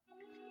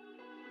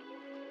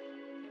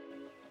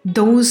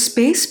Those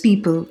Space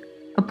People,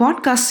 a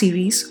podcast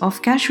series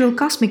of casual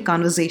cosmic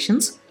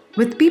conversations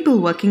with people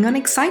working on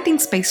exciting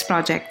space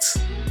projects.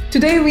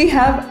 Today we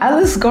have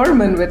Alice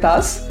Gorman with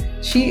us.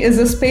 She is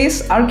a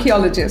space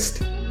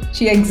archaeologist.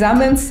 She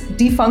examines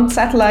defunct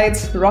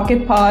satellites,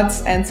 rocket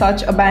pods, and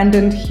such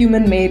abandoned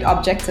human-made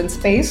objects in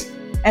space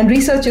and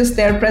researches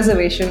their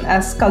preservation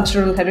as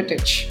cultural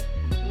heritage.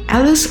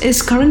 Alice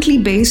is currently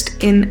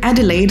based in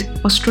Adelaide,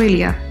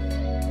 Australia.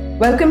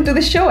 Welcome to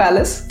the show,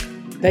 Alice.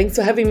 Thanks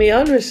for having me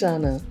on,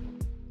 Roshana.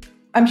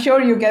 I'm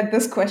sure you get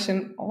this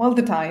question all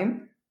the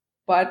time,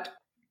 but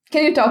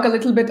can you talk a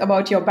little bit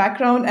about your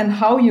background and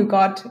how you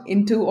got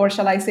into, or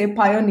shall I say,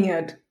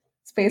 pioneered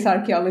space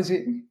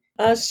archaeology?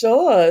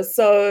 Sure.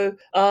 So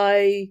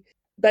I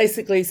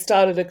basically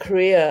started a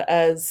career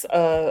as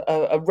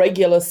a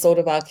regular sort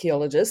of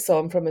archaeologist. So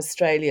I'm from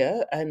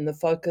Australia, and the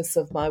focus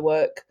of my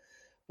work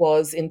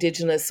was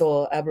Indigenous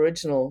or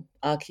Aboriginal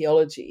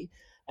archaeology.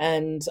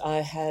 And I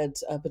had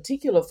a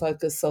particular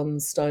focus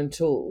on stone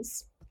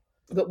tools,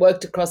 but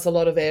worked across a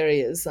lot of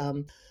areas,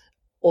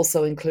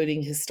 also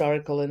including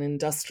historical and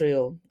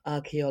industrial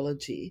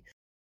archaeology.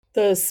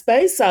 The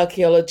space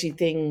archaeology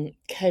thing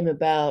came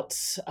about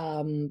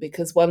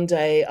because one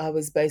day I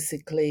was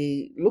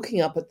basically looking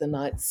up at the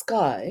night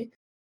sky,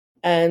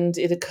 and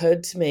it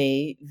occurred to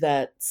me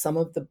that some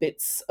of the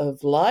bits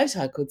of light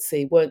I could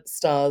see weren't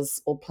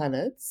stars or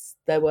planets.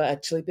 They were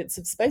actually bits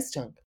of space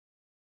junk.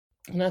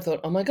 And I thought,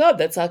 oh my God,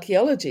 that's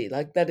archaeology.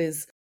 Like, that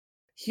is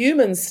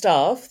human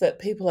stuff that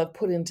people have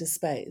put into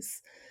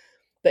space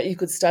that you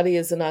could study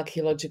as an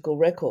archaeological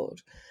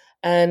record.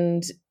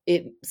 And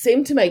it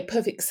seemed to make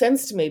perfect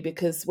sense to me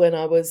because when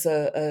I was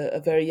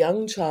a very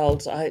young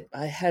child,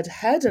 I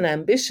had an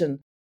ambition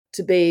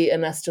to be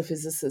an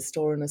astrophysicist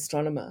or an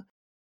astronomer.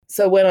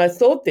 So when I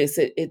thought this,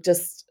 it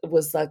just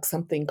was like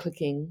something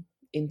clicking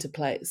into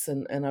place.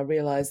 And I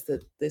realized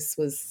that this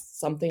was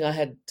something I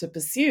had to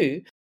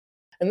pursue.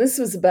 And this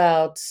was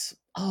about,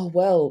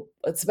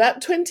 it's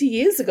about 20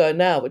 years ago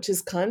now, which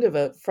is kind of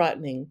a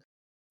frightening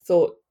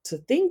thought to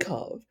think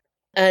of.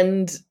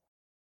 And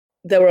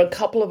there were a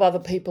couple of other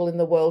people in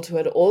the world who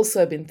had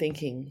also been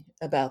thinking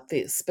about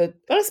this. But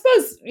I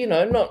suppose,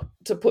 not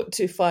to put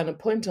too fine a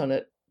point on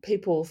it,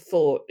 people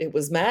thought it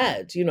was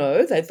mad,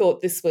 They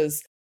thought this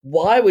was,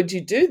 why would you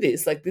do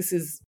this? Like, this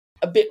is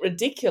a bit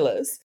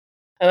ridiculous.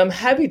 And I'm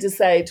happy to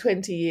say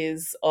 20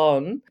 years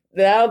on,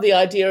 now the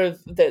idea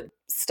of that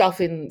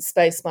stuff in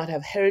space might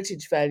have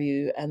heritage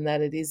value and that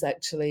it is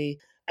actually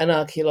an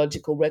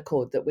archaeological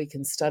record that we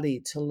can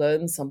study to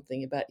learn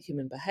something about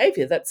human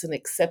behaviour. That's an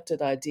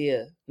accepted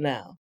idea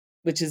now,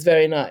 which is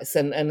very nice.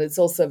 And it's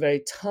also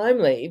very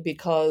timely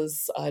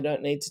because I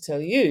don't need to tell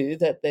you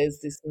that there's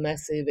this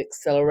massive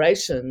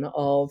acceleration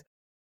of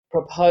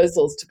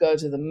proposals to go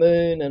to the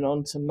moon and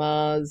onto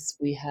Mars.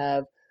 We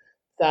have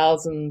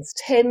thousands,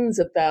 tens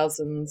of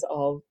thousands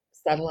of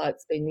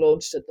satellites being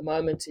launched at the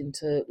moment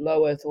into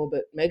low Earth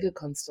orbit mega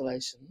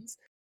constellations.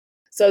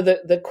 So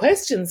the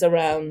questions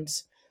around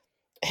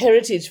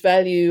heritage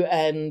value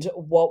and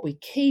what we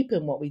keep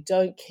and what we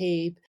don't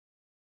keep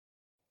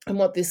and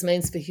what this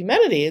means for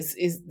humanity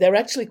is they're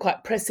actually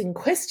quite pressing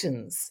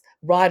questions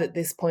right at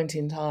this point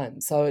in time.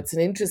 So it's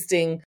an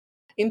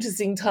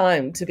interesting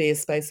time to be a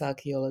space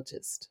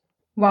archaeologist.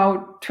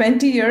 Wow,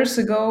 20 years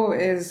ago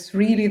is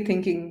really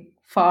thinking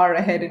far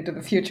ahead into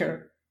the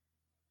future.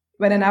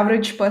 When an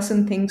average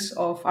person thinks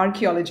of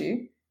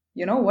archaeology,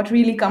 what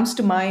really comes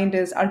to mind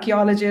is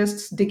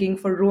archaeologists digging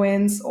for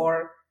ruins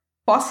or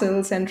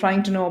fossils and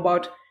trying to know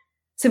about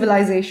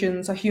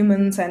civilizations or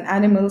humans and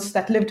animals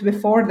that lived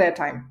before their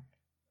time.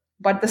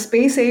 But the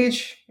space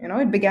age,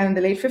 it began in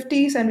the late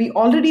 50s, and we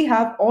already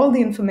have all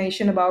the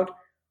information about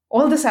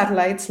all the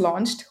satellites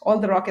launched, all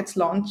the rockets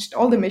launched,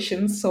 all the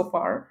missions so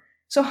far.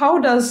 So how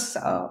does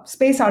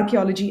space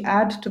archaeology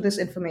add to this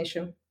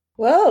information?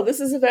 Well, this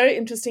is a very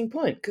interesting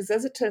point because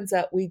as it turns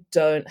out, we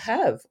don't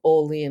have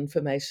all the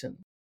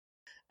information.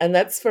 And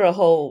that's for a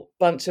whole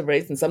bunch of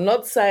reasons. I'm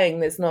not saying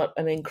there's not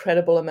an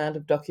incredible amount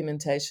of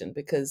documentation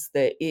because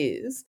there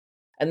is,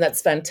 and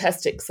that's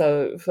fantastic.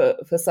 So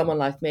for someone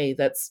like me,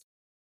 that's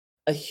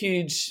a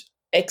huge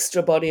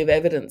extra body of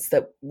evidence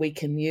that we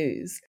can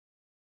use.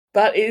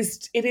 But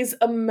it is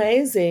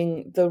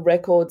amazing the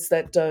records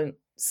that don't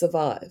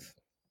survive.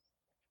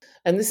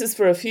 And this is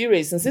for a few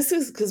reasons. This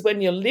is because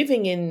when you're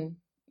living in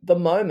the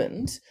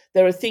moment,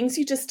 there are things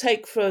you just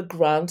take for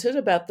granted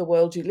about the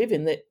world you live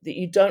in that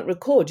you don't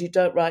record, you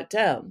don't write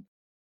down.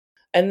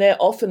 And they're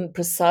often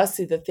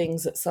precisely the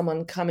things that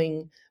someone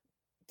coming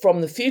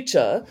from the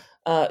future,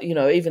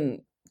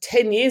 even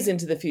 10 years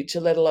into the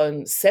future, let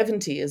alone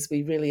 70 as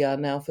we really are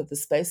now for the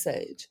space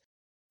age,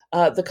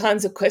 the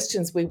kinds of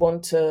questions we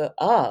want to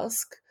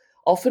ask,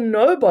 often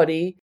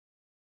nobody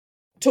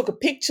took a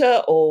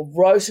picture or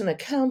wrote an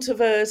account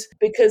of it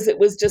because it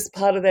was just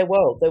part of their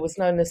world. There was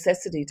no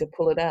necessity to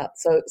pull it out.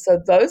 So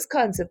those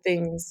kinds of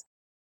things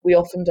we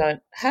often don't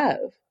have.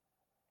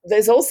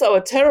 There's also a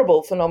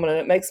terrible phenomenon.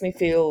 It makes me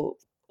feel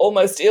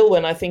almost ill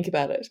when I think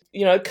about it.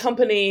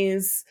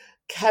 Companies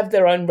have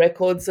their own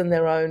records and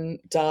their own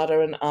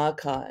data and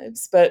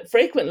archives. But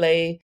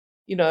frequently,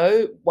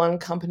 one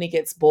company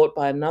gets bought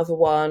by another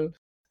one,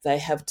 they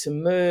have to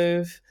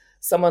move.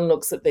 Someone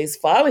looks at these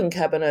filing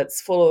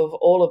cabinets full of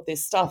all of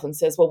this stuff and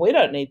says, well, we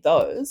don't need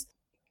those.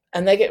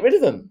 And they get rid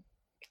of them.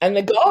 And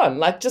they're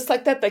gone, just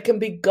like that, they can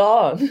be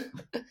gone.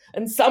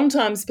 And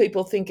sometimes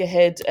people think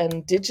ahead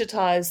and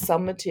digitize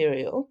some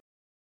material.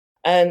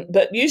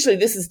 But usually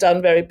this is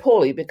done very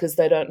poorly because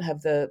they don't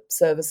have the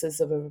services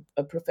of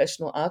a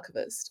professional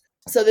archivist.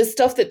 So there's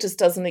stuff that just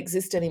doesn't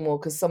exist anymore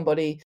because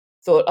somebody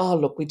thought, oh,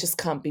 look, we just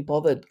can't be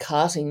bothered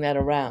carting that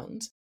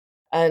around.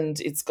 And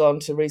it's gone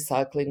to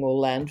recycling or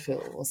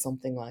landfill or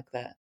something like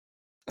that.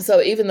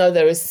 So even though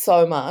there is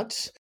so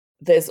much,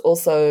 there's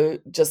also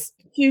just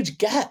huge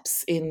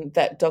gaps in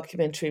that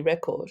documentary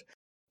record.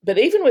 But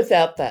even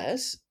without that,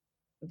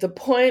 the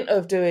point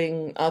of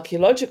doing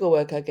archaeological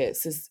work, I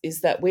guess,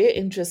 is that we're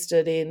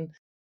interested in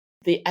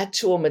the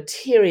actual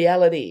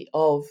materiality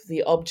of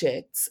the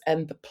objects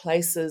and the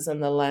places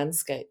and the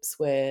landscapes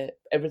where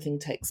everything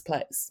takes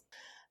place.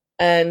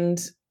 And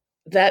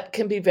that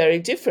can be very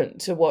different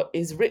to what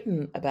is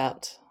written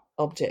about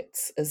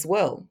objects as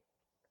well.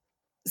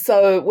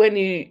 So when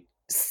you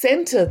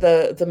center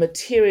the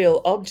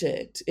material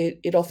object,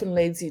 it often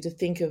leads you to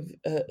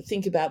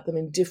think about them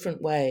in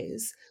different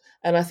ways.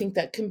 And I think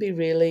that can be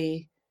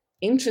really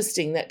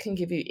interesting. That can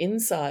give you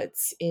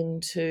insights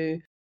into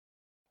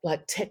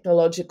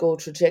technological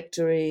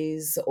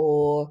trajectories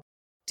or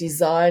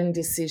design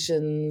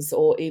decisions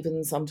or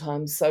even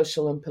sometimes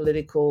social and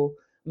political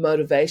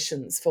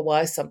motivations for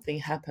why something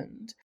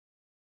happened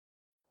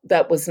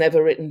that was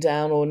never written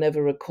down or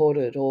never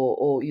recorded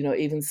or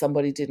even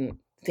somebody didn't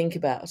think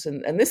about.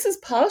 And this is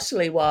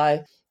partially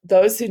why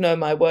those who know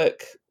my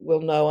work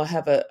will know I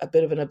have a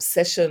bit of an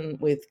obsession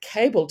with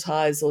cable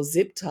ties or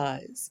zip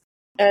ties.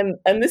 And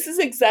this is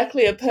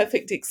exactly a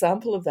perfect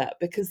example of that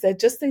because they're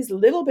just these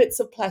little bits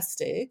of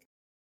plastic.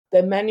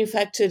 They're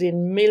manufactured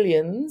in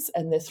millions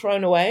and they're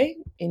thrown away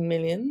in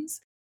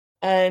millions.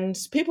 And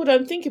people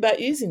don't think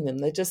about using them.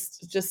 They're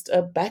just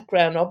a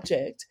background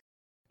object.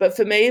 But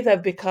for me,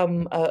 they've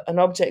become an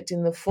object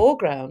in the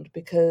foreground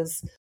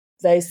because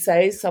they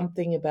say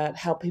something about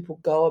how people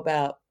go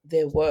about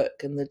their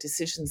work and the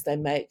decisions they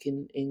make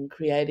in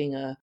creating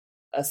a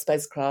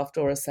spacecraft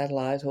or a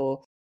satellite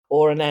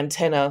or an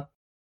antenna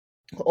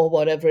or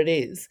whatever it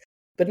is.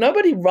 But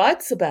nobody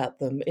writes about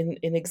them in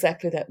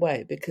exactly that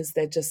way because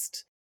they're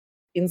just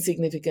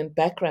insignificant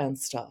background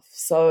stuff.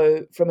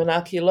 So from an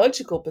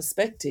archaeological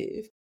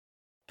perspective,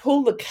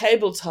 pull the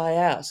cable tie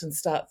out and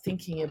start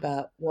thinking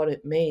about what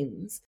it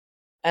means.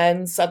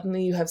 And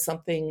suddenly you have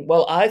something,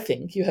 well, I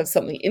think you have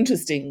something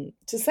interesting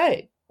to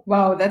say.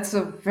 Wow, that's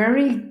a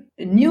very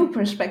new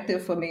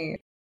perspective for me.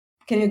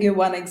 Can you give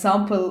one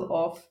example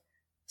of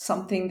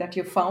something that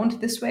you found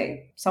this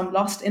way? Some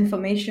lost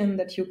information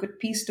that you could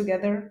piece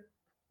together?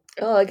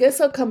 Oh, I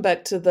guess I'll come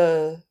back to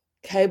the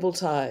cable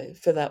tie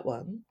for that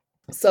one.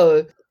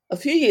 So a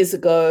few years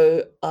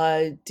ago,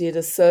 I did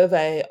a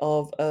survey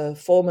of a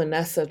former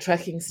NASA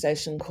tracking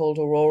station called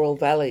Auroral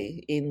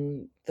Valley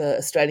in the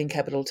Australian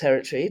Capital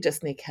Territory,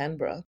 just near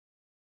Canberra.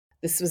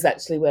 This was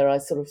actually where I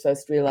sort of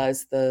first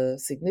realised the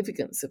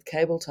significance of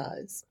cable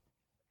ties.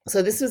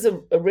 So this was a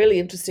really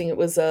interesting, it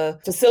was a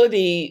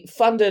facility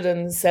funded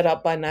and set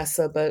up by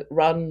NASA, but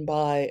run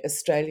by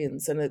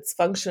Australians. And its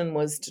function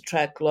was to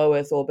track low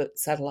Earth orbit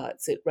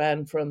satellites. It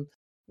ran from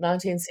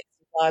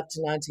 1965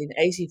 to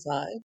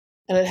 1985.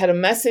 And it had a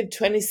massive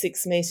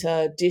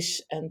 26-metre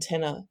dish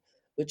antenna,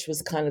 which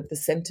was kind of the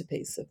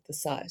centrepiece of the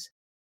site.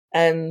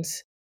 And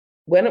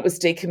when it was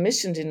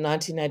decommissioned in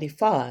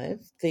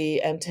 1985,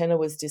 the antenna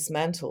was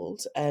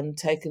dismantled and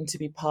taken to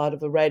be part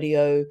of a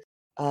radio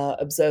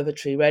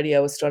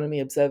astronomy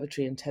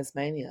observatory in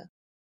Tasmania.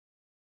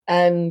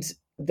 And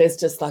there's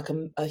just like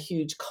a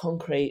huge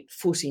concrete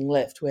footing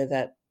left where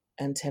that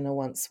antenna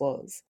once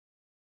was.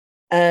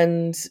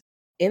 And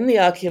in the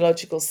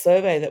archaeological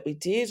survey that we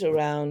did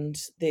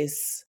around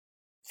this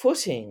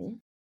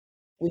footing,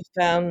 we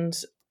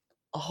found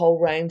a whole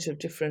range of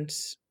different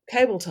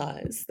cable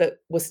ties that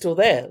were still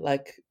there.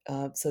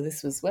 So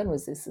this was, when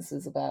was this? This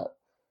was about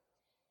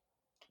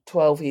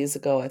 12 years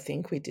ago, I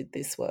think we did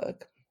this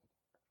work.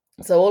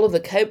 So all of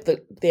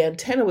the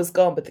antenna was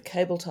gone, but the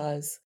cable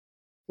ties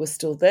were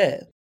still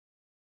there.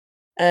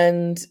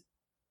 And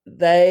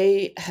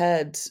it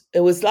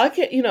was like,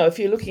 if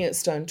you're looking at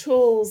stone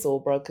tools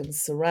or broken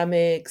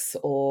ceramics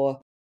or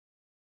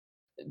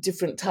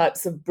different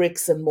types of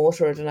bricks and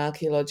mortar at an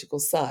archaeological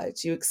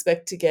site, you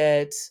expect to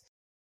get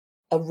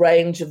a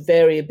range of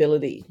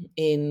variability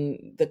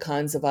in the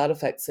kinds of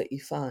artifacts that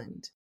you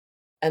find.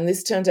 And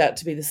this turned out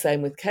to be the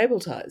same with cable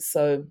ties.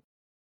 So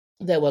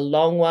there were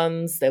long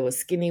ones, there were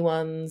skinny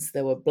ones,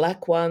 there were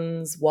black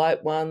ones,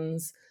 white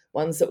ones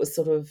that were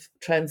sort of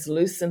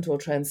translucent or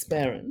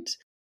transparent.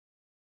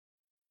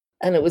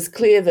 And it was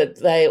clear that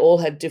they all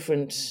had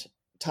different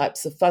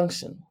types of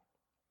function.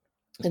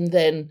 And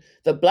then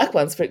the black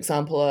ones, for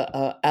example,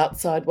 are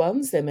outside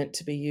ones. They're meant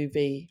to be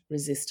UV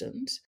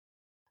resistant.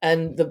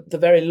 And the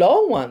very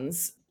long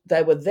ones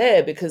they were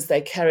there because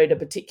they carried a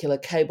particular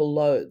cable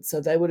load.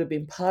 So they would have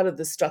been part of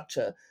the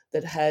structure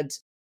that had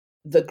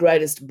the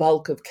greatest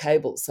bulk of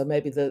cables. So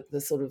maybe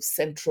the sort of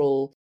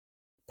central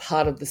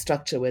part of the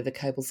structure where the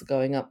cables are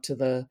going up to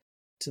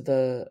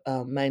the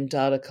main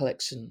data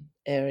collection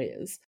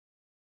areas.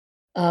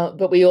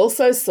 But we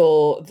also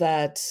saw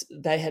that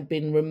they had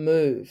been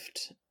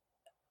removed.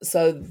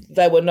 So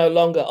they were no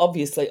longer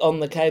obviously on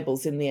the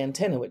cables in the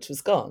antenna, which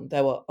was gone.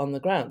 They were on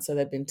the ground. So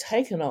they'd been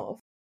taken off,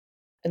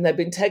 and they'd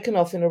been taken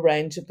off in a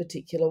range of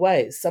particular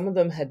ways. Some of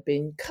them had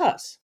been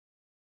cut.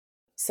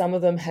 Some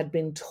of them had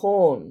been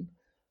torn.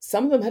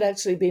 Some of them had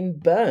actually been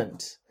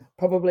burnt,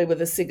 probably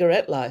with a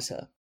cigarette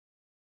lighter.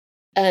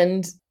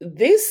 And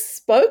this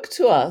spoke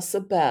to us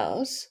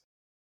about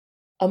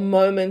a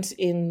moment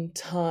in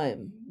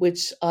time,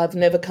 which I've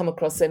never come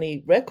across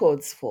any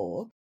records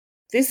for.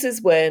 This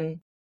is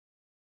when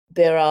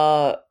there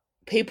are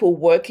people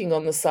working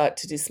on the site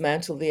to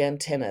dismantle the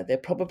antenna. They're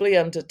probably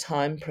under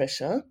time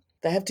pressure.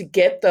 They have to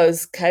get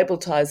those cable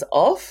ties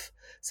off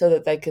so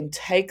that they can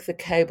take the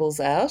cables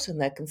out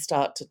and they can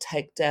start to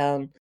take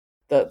down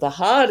the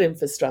hard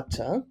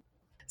infrastructure.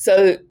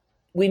 So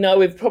we know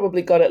we've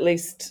probably got at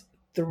least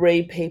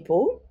 3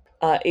 people,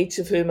 each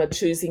of whom are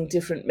choosing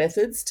different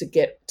methods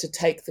to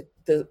take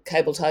the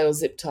cable tie or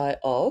zip tie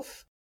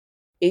off,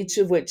 each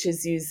of which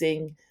is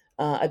using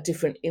a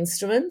different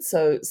instrument,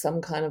 so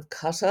some kind of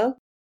cutter.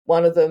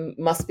 One of them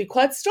must be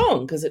quite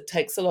strong because it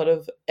takes a lot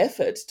of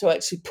effort to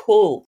actually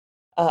pull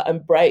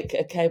and break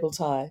a cable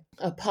tie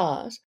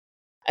apart.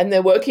 And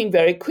they're working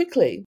very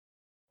quickly,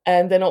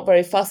 and they're not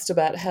very fussed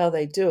about how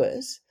they do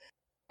it.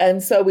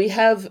 And so we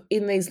have,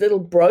 in these little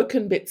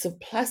broken bits of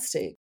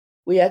plastic,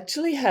 we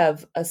actually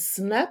have a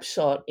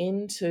snapshot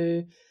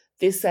into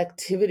this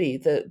activity,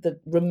 the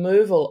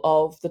removal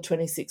of the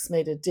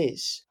 26-metre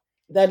dish.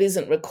 That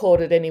isn't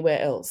recorded anywhere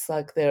else.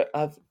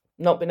 I've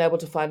not been able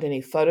to find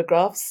any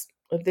photographs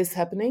of this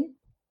happening.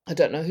 I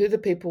don't know who the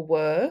people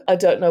were. I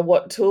don't know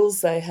what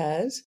tools they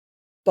had.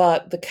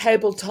 But the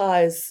cable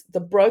ties,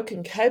 the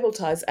broken cable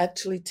ties,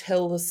 actually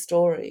tell the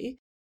story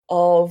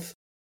of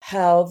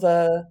how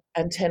the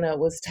antenna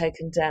was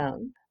taken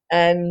down.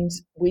 And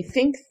we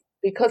think,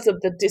 because of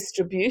the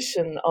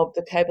distribution of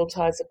the cable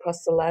ties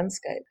across the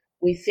landscape,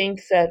 we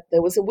think that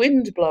there was a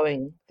wind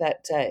blowing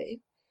that day.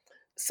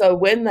 So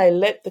when they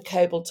let the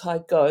cable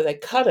tie go, they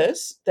cut it.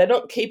 They're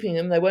not keeping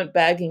them. They weren't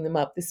bagging them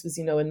up. This was,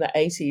 in the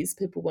 80s.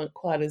 People weren't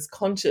quite as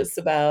conscious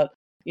about,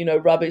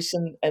 rubbish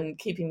and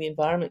keeping the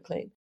environment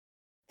clean.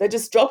 They're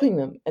just dropping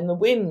them, and the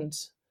wind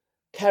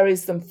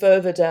carries them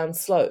further down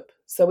slope.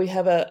 So we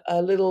have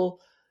a little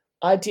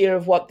idea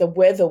of what the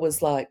weather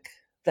was like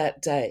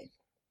that day.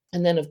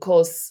 And then, of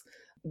course,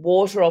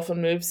 water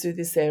often moves through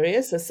this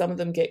area, so some of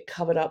them get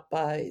covered up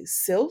by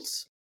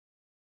silt,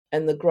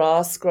 and the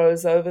grass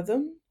grows over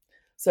them.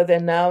 So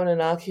they're now in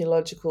an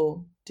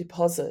archaeological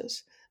deposit.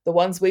 The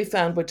ones we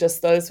found were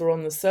just those who were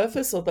on the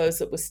surface or those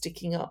that were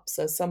sticking up.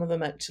 So some of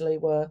them actually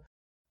were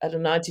at a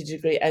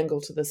 90-degree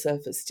angle to the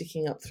surface,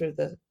 sticking up through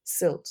the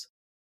silt.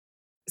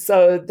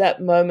 So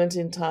that moment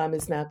in time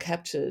is now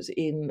captured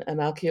in an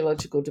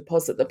archaeological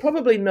deposit that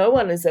probably no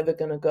one is ever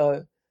going to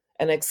go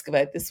and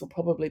excavate. This will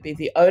probably be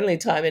the only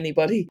time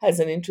anybody has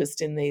an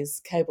interest in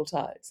these cable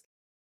ties.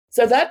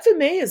 So that for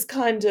me is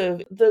kind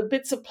of the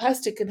bits of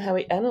plastic and how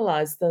we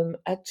analysed them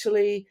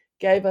actually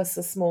gave us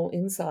a small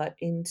insight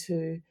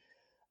into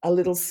a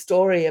little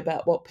story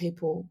about what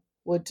people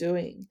were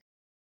doing.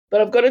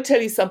 But I've got to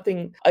tell you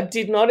something. I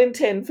did not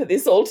intend for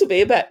this all to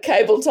be about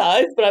cable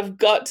ties, but I've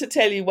got to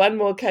tell you one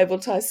more cable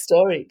tie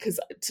story because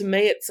to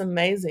me it's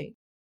amazing.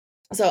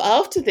 So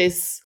after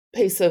this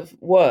piece of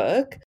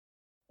work,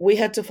 we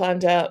had to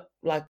find out,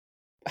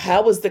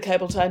 how was the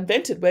cable tie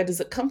invented? Where does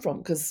it come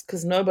from?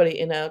 Because nobody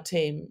in our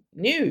team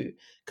knew,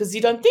 because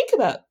you don't think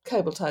about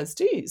cable ties,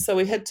 do you? So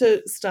we had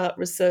to start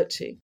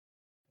researching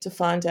to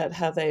find out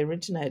how they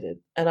originated.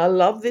 And I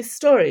love this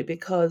story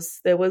because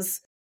there was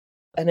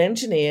an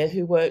engineer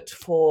who worked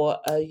for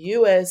a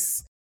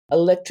US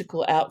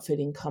electrical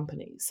outfitting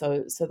company.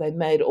 So they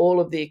made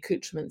all of the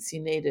accoutrements you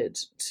needed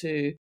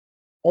to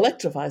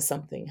electrify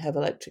something, have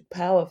electric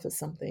power for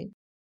something.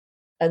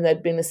 And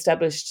they'd been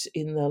established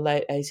in the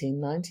late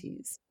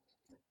 1890s.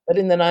 But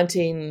in the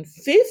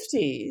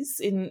 1950s,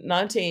 in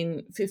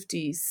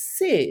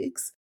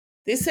 1956,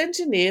 this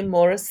engineer,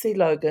 Morris C.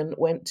 Logan,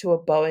 went to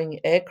a Boeing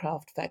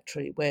aircraft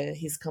factory where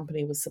his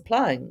company was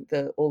supplying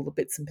all the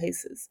bits and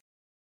pieces.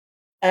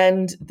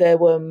 And there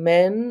were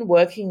men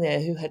working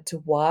there who had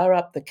to wire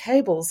up the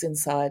cables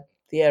inside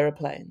the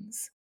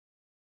aeroplanes.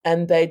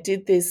 And they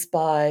did this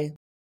by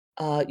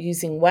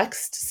using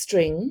waxed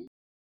string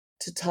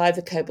to tie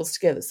the cables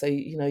together. So,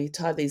 you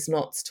tie these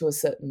knots to a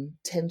certain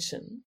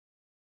tension.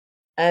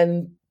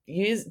 And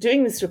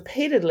doing this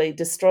repeatedly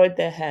destroyed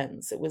their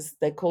hands.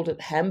 They called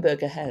it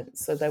hamburger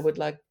hands. So they would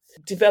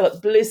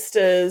develop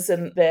blisters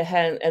and their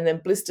hand, and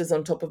then blisters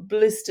on top of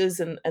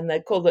blisters, and they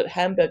called it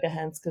hamburger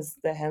hands because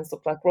their hands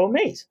looked like raw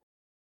meat.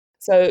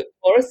 So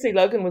Morris C.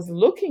 Logan was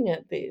looking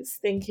at this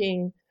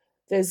thinking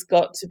there's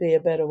got to be a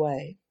better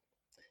way.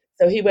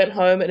 So he went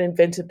home and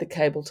invented the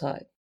cable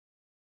tie.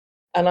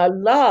 And I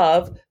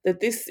love that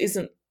this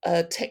isn't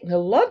a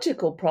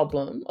technological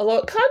problem, although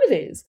it kind of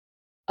is.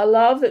 I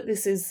love that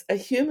this is a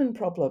human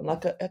problem,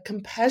 like a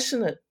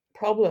compassionate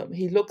problem.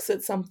 He looks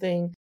at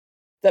something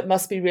that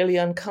must be really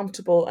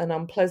uncomfortable and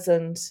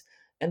unpleasant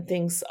and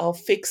thinks, I'll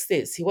fix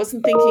this. He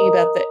wasn't thinking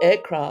about the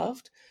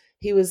aircraft.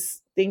 He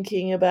was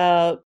thinking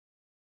about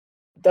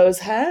those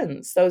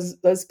hands,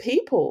 those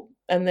people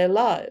and their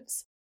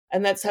lives.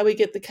 And that's how we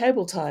get the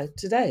cable tie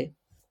today.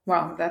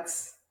 Wow,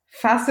 that's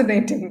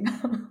fascinating.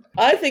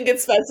 I think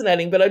it's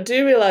fascinating, but I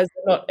do realize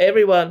that not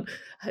everyone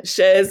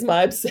shares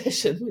my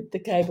obsession with the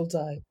cable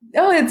tie.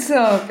 Oh,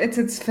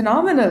 it's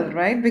phenomenal,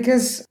 right?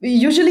 Because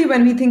usually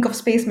when we think of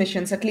space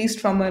missions, at least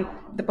from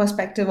the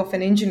perspective of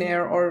an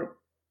engineer or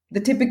the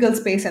typical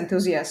space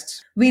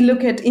enthusiasts, we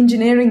look at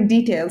engineering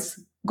details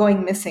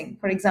going missing.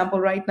 For example,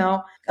 right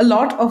now, a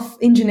lot of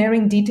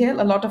engineering detail,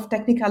 a lot of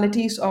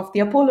technicalities of the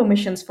Apollo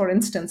missions, for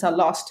instance, are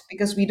lost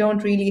because we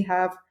don't really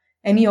have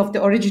any of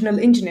the original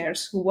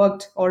engineers who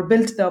worked or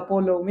built the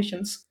Apollo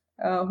missions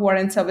who are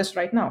in service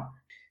right now.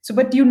 So,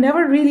 but you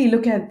never really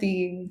look at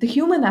the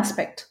human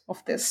aspect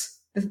of this,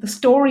 the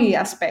story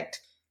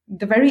aspect,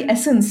 the very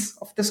essence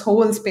of this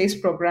whole space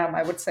program,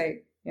 I would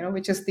say,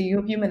 which is the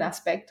human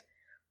aspect.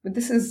 But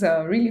this is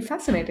really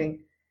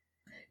fascinating.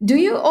 Do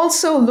you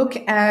also look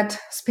at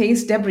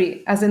space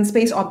debris, as in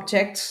space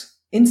objects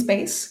in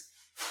space?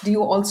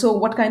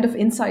 What kind of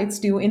insights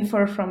do you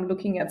infer from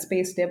looking at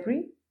space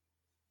debris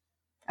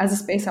as a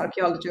space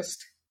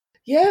archaeologist?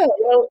 Yeah,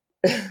 well,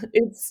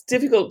 it's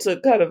difficult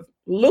to kind of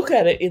look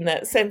at it in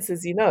that sense,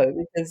 as you know,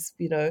 because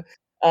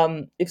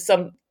if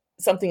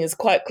something is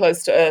quite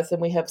close to Earth,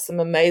 and we have some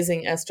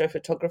amazing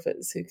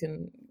astrophotographers who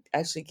can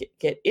actually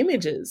get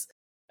images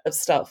of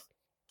stuff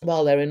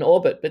while they're in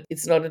orbit, but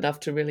it's not enough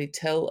to really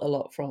tell a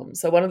lot from.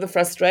 So one of the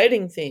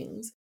frustrating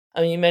things,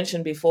 I mean, you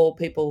mentioned before,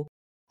 people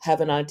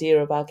have an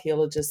idea of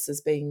archaeologists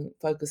as being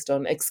focused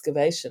on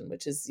excavation,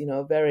 which is,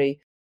 a very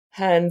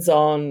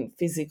hands-on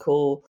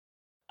physical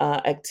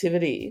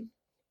activity.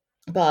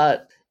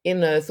 But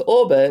in Earth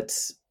orbit,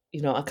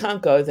 I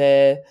can't go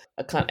there.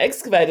 I can't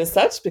excavate as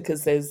such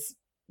because there's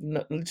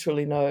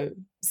literally no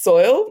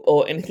soil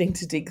or anything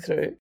to dig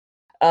through.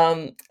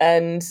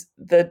 And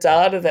the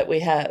data that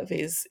we have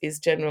is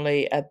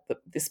generally at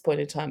this point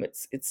in time,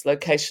 it's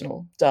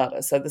locational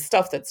data. So the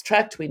stuff that's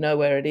tracked, we know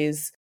where it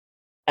is,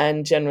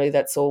 and generally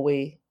that's all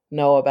we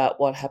know about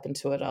what happened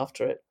to it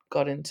after it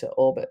got into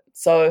orbit.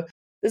 So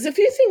there's a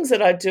few things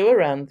that I do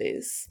around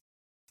this.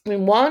 I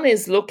mean, one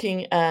is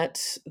looking at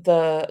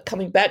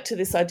coming back to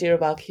this idea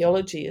of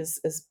archaeology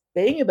as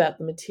being about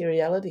the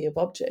materiality of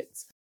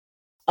objects.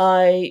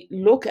 I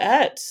look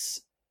at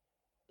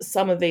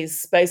some of these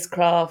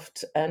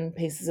spacecraft and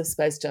pieces of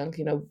space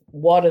junk,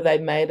 what are they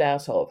made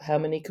out of? How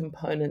many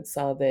components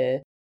are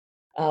there?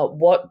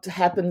 What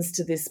happens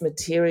to this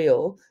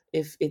material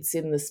if it's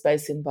in the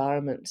space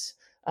environment,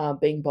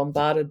 being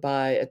bombarded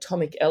by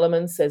atomic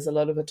elements? There's a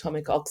lot of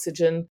atomic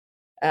oxygen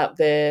out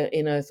there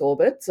in Earth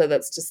orbit. So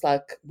that's just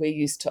like we're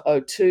used to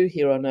O2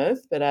 here on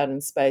Earth, but out in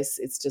space,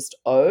 it's just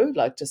O,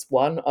 like just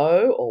one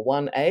O or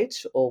one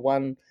H or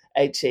one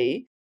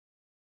HE.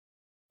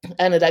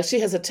 And it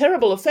actually has a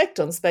terrible effect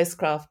on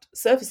spacecraft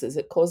surfaces.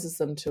 It causes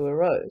them to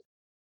erode.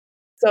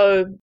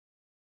 So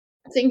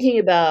thinking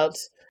about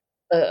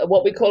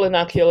what we call in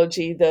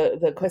archaeology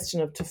the question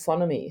of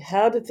taphonomy.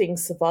 How do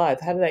things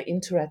survive? How do they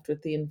interact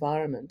with the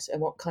environment? And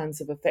what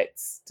kinds of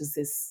effects does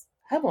this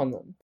have on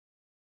them?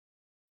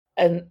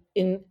 And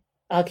in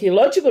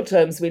archaeological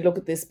terms, we look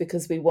at this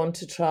because we want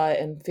to try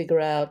and figure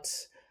out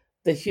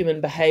the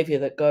human behavior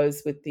that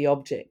goes with the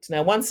object.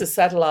 Now, once a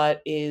satellite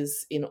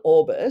is in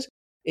orbit,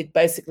 it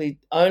basically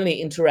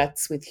only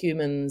interacts with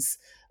humans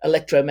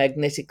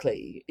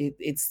electromagnetically.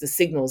 It's the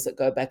signals that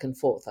go back and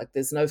forth. Like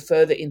there's no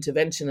further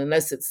intervention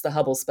unless it's the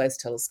Hubble Space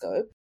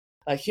Telescope.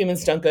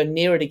 Humans don't go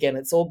near it again.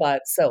 It's all by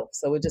itself.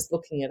 So we're just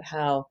looking at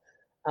how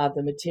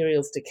the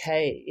materials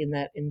decay in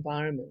that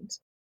environment.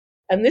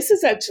 And this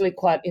is actually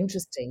quite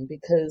interesting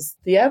because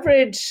the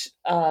average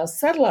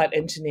satellite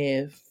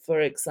engineer, for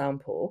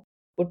example,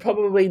 would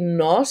probably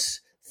not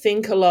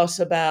think a lot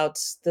about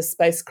the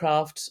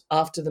spacecraft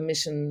after the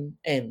mission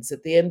ends.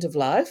 At the end of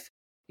life,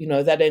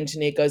 that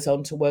engineer goes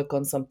on to work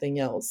on something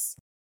else.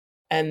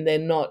 And they're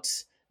not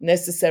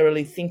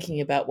necessarily thinking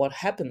about what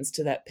happens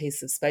to that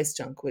piece of space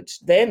junk, which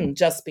then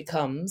just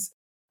becomes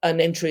an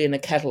entry in a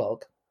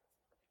catalogue.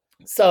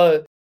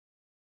 So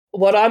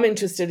what I'm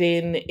interested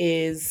in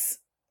is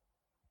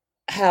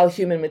how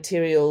human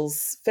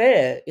materials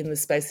fare in the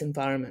space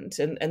environment.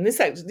 And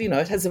this actually,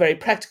 it has a very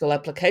practical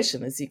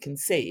application, as you can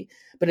see,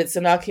 but it's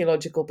an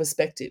archaeological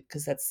perspective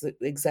because that's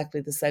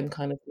exactly the same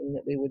kind of thing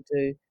that we would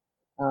do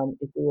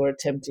if we were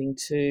attempting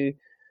to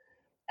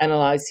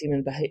analyse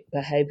human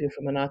behaviour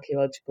from an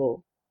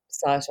archaeological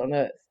site on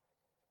Earth.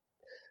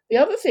 The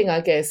other thing,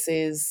 I guess,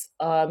 is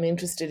I'm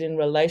interested in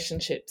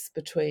relationships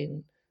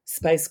between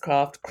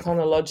spacecraft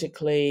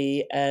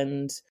chronologically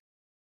and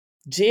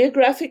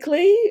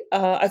Geographically,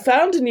 I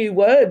found a new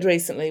word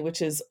recently,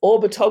 which is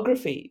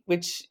orbitography,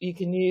 which you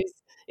can use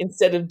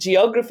instead of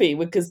geography,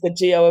 because the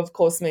geo, of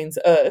course, means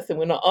Earth, and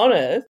we're not on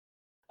Earth.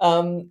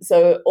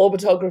 So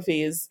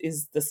orbitography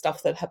is the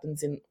stuff that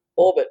happens in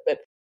orbit. But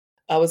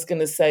I was going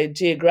to say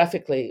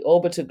geographically,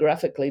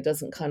 orbitographically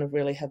doesn't kind of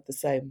really have the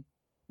same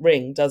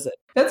ring, does it?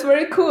 That's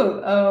very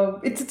cool.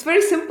 It's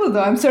very simple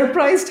though. I'm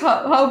surprised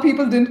how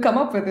people didn't come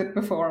up with it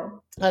before.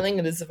 I think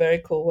it is a very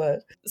cool word.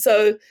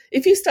 So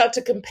if you start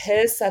to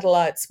compare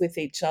satellites with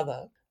each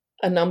other,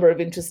 a number of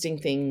interesting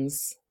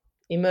things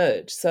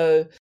emerge.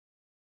 So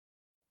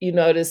you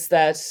notice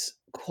that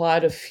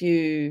quite a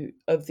few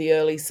of the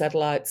early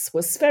satellites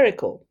were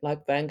spherical,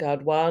 like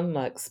Vanguard 1,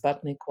 like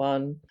Sputnik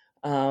 1.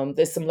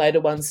 There's some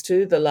later ones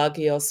too, the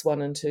Lagios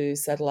 1 and 2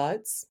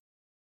 satellites.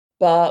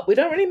 But we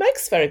don't really make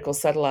spherical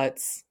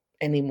satellites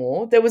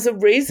anymore. There was a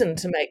reason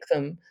to make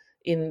them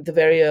in the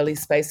very early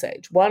space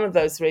age. One of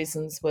those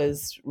reasons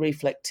was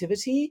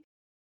reflectivity,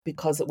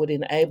 because it would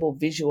enable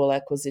visual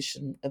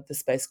acquisition of the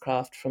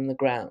spacecraft from the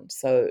ground.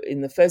 So in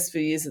the first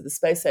few years of the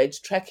space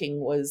age, tracking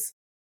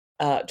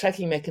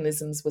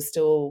mechanisms were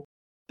still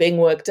being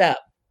worked out.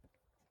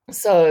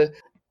 So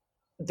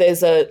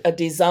there's a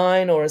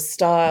design or a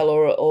style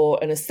or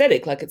an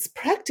aesthetic, like it's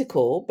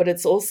practical, but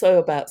it's also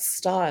about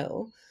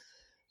style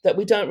that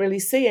we don't really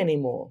see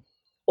anymore.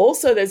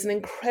 Also, there's an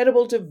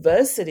incredible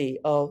diversity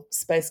of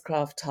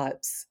spacecraft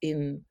types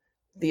in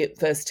the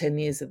first 10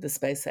 years of the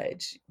space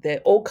age. They're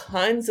all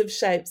kinds of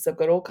shapes. They've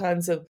got all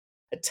kinds of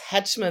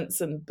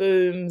attachments and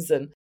booms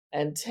and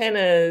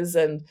antennas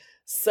and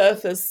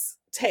surface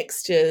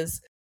textures.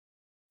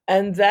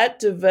 And that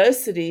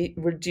diversity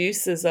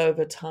reduces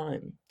over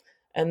time.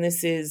 And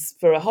this is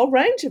for a whole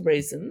range of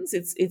reasons.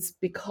 It's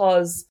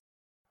because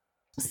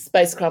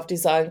spacecraft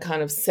design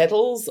kind of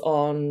settles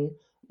on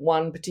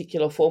one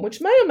particular form, which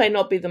may or may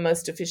not be the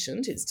most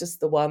efficient. It's just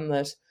the one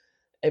that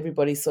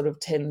everybody sort of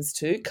tends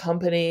to.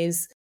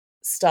 Companies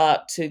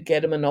start to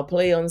get a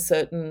monopoly on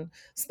certain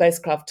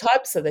spacecraft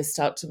types, so they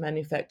start to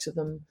manufacture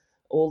them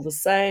all the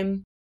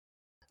same.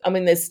 I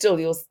mean, I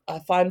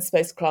find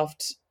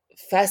spacecraft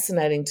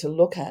fascinating to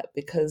look at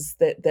because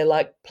they're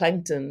like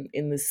plankton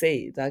in the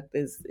sea. Like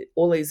there's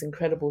all these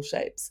incredible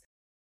shapes.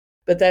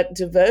 But that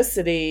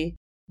diversity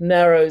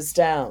narrows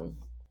down.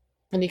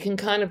 And you can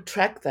kind of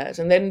track that.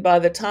 And then by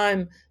the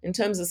time, in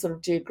terms of sort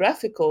of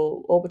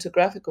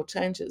orbitographical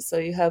changes, so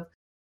you have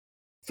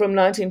from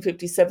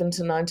 1957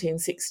 to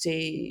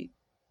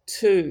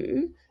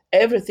 1962,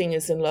 everything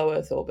is in low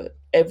Earth orbit,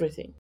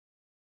 everything.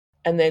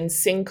 And then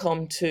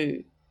SYNCOM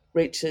 2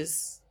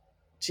 reaches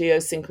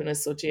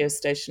geosynchronous or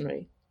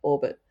geostationary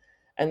orbit.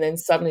 And then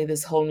suddenly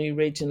this whole new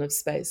region of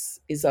space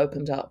is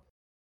opened up.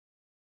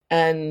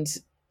 And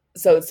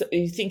so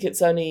you think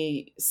it's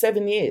only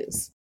 7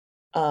 years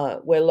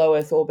where low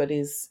Earth orbit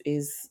is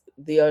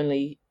the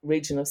only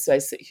region of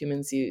space that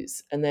humans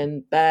use. And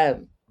then,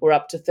 bam, we're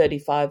up to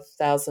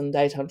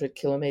 35,800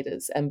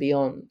 kilometers and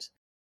beyond.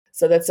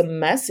 So that's a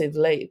massive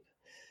leap.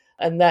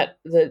 And that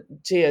the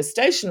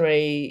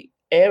geostationary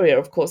area,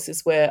 of course,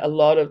 is where a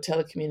lot of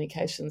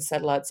telecommunications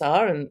satellites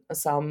are and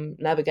some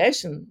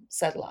navigation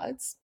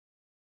satellites.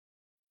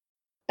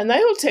 And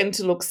they all tend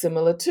to look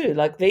similar too.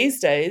 Like these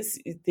days,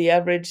 the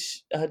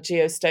average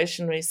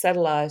geostationary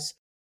satellite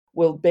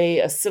will be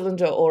a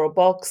cylinder or a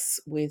box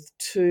with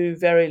two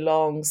very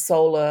long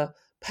solar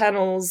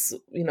panels.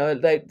 You know,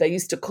 they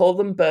used to call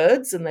them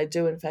birds, and they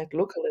do in fact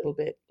look a little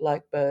bit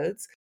like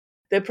birds.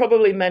 They're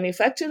probably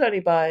manufactured only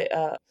by,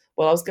 I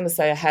was going to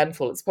say a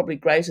handful. It's probably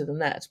greater than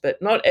that.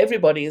 But not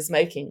everybody is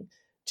making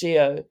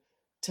geo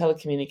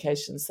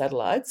telecommunications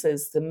satellites.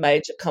 There's the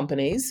major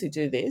companies who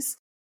do this.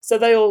 So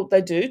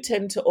they do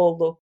tend to all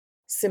look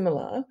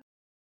similar.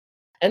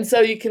 And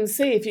so you can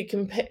see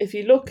if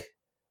you look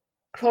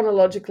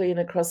chronologically and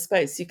across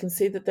space, you can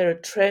see that there are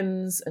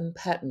trends and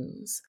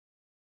patterns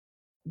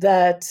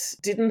that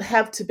didn't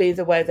have to be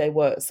the way they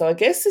were. So I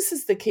guess this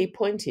is the key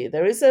point here.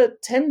 There is a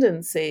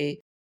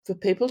tendency for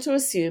people to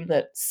assume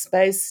that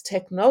space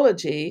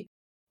technology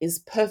is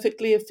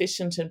perfectly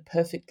efficient and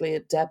perfectly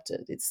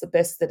adapted. It's the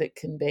best that it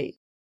can be.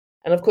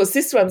 And of course,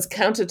 this runs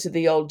counter to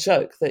the old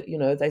joke that,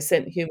 they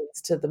sent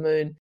humans to the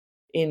moon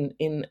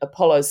in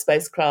Apollo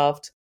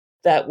spacecraft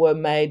that were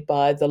made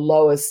by the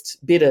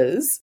lowest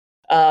bidders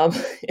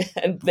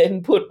and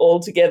then put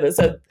all together.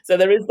 So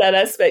there is that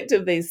aspect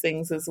of these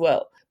things as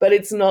well. But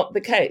it's not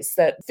the case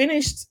that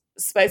finished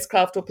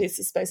spacecraft or piece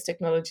of space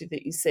technology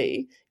that you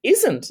see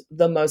isn't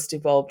the most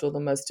evolved or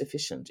the most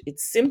efficient.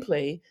 It's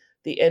simply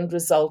the end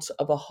result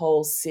of a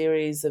whole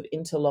series of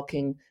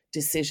interlocking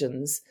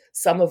decisions,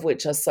 some of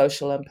which are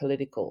social and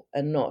political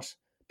and not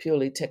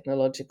purely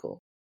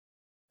technological.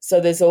 So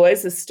there's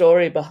always a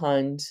story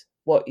behind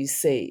what you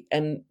see,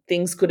 and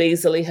things could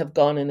easily have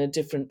gone in a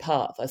different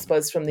path. I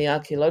suppose from the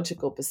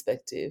archaeological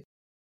perspective,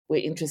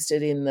 we're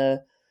interested in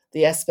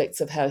the aspects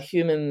of how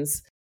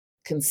humans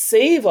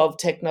conceive of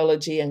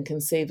technology and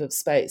conceive of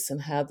space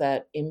and how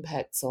that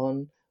impacts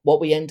on what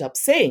we end up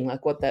seeing,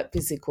 like what that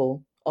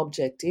physical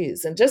object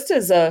is. And just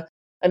as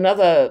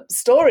another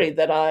story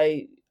that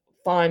I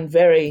find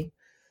very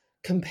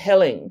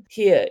compelling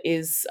here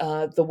is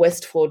the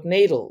Westford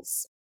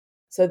Needles.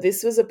 So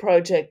this was a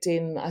project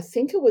in, I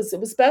think it was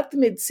about the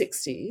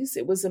mid-60s.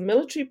 It was a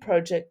military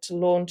project to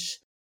launch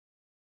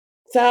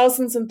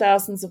thousands and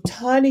thousands of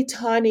tiny,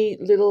 tiny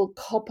little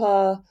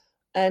copper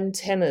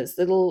antennas,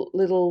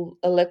 little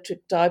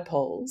electric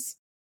dipoles,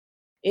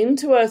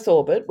 into Earth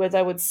orbit, where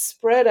they would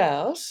spread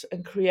out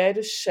and create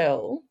a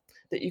shell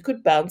that you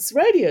could bounce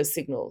radio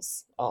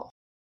signals off.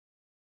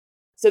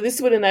 So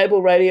this would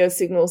enable radio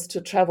signals to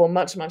travel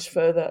much, much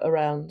further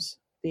around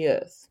the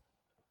Earth.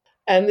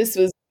 And this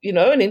was,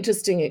 an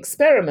interesting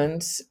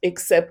experiment,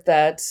 except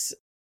that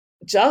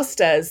just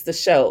as the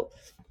shell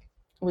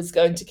was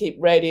going to keep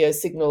radio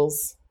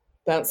signals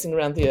bouncing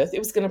around the Earth, it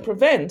was going to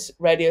prevent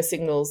radio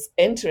signals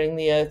entering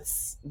the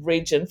Earth's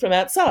region from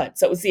outside.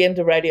 So it was the end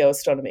of radio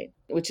astronomy,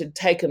 which had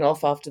taken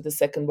off after the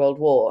Second World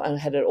War and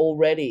had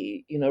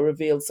already,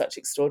 revealed such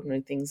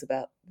extraordinary things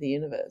about the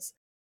universe.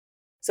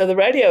 So the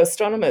radio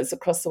astronomers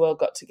across the world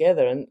got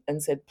together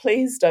and said,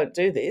 please don't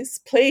do this.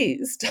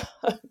 Please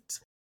don't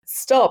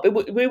stop.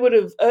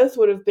 Earth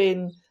would have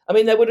been,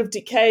 they would have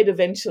decayed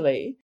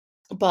eventually,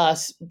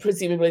 but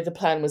presumably the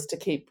plan was to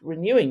keep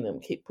renewing them,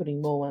 keep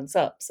putting more ones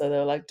up. So they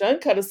were like,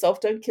 don't cut us off,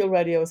 don't kill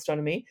radio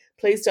astronomy.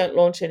 Please don't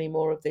launch any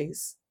more of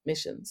these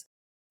missions.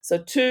 So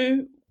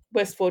 2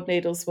 Westford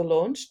Needles were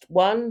launched.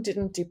 One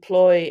didn't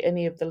deploy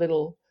any of the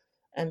little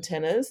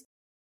antennas.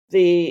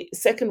 The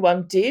second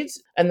one did,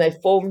 and they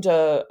formed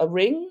a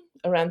ring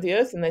around the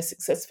Earth, and they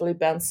successfully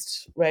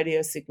bounced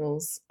radio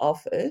signals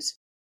off it.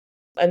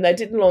 And they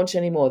didn't launch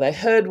any more. They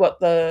heard what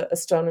the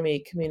astronomy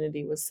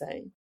community was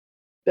saying.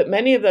 But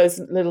many of those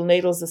little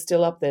needles are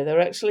still up there.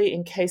 They're actually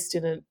encased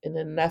in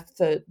a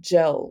naphtha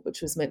gel,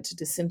 which was meant to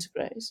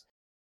disintegrate.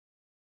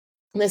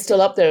 And they're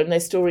still up there, and they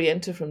still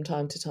re-enter from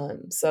time to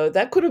time. So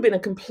that could have been a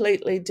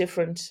completely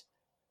different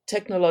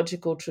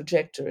technological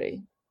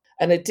trajectory.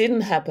 And it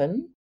didn't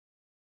happen.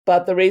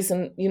 But the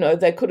reason,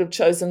 they could have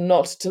chosen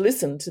not to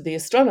listen to the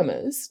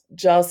astronomers,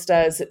 just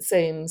as it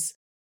seems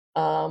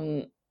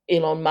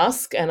Elon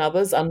Musk and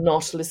others are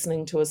not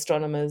listening to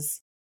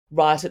astronomers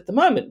right at the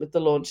moment with the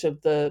launch of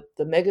the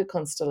mega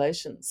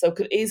constellation. So it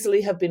could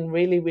easily have been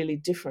really, really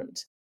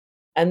different.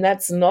 And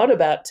that's not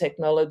about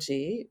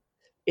technology.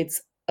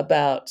 It's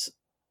about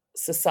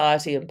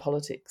society and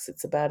politics.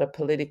 It's about a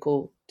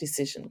political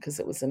decision because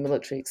it was a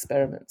military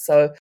experiment.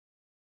 So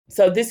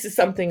this is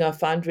something I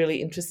find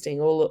really interesting.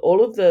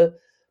 All of the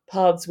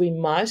paths we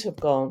might have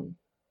gone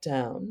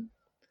down,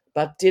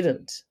 but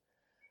didn't.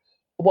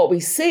 What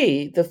we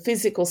see, the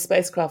physical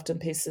spacecraft and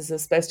pieces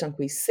of space junk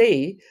we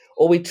see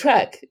or we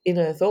track in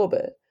Earth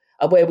orbit,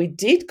 are where we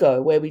did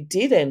go, where we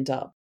did end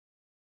up.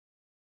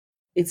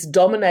 It's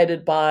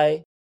dominated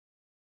by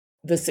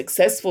the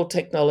successful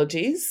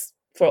technologies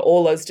for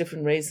all those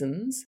different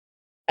reasons.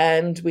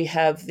 And we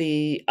have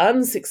the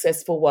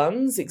unsuccessful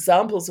ones,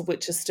 examples of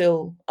which are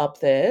still up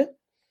there.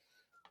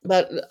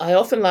 But I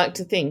often like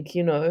to think,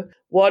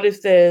 what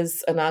if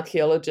there's an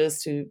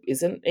archaeologist who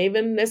isn't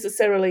even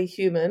necessarily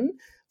human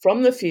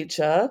from the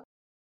future,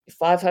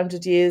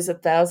 500 years,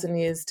 1,000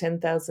 years,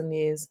 10,000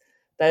 years,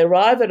 they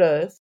arrive at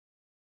Earth.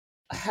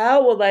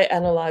 How will they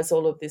analyze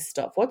all of this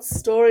stuff? What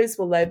stories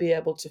will they be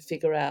able to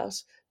figure out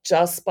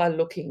just by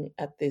looking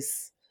at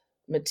this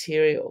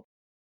material?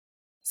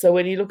 So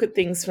when you look at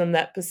things from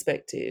that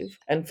perspective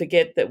and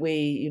forget that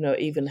we,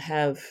 even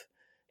have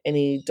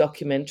any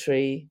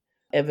documentary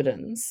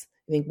evidence,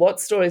 I think, what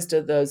stories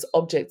do those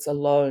objects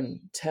alone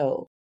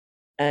tell?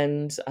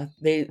 And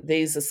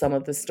these are some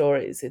of the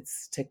stories.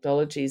 It's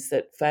technologies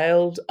that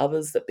failed,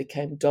 others that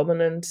became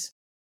dominant.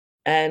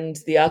 And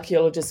the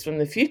archaeologists from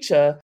the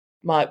future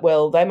might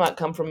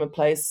come from a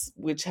place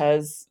which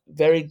has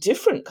very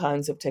different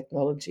kinds of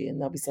technology. And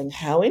they'll be saying,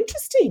 how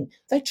interesting.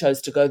 They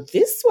chose to go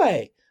this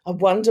way. I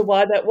wonder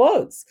why that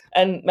was.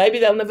 And maybe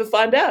they'll never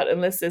find out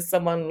unless there's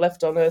someone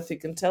left on Earth who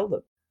can tell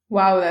them.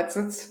 Wow,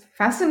 that's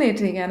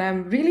fascinating. And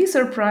I'm really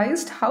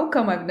surprised. How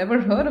come I've never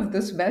heard of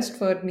this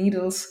Westford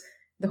Needles,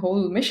 the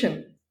whole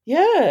mission?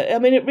 Yeah,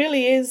 it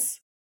really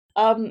is.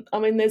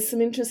 There's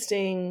some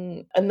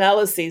interesting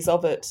analyses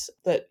of it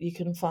that you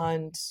can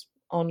find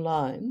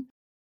online.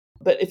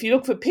 But if you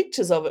look for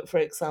pictures of it, for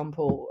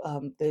example,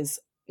 there's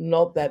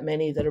not that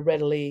many that are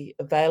readily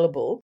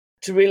available.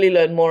 To really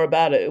learn more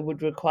about it, it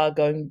would require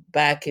going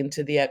back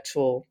into the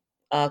actual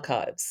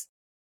archives.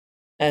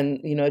 And,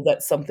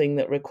 that's something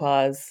that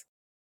requires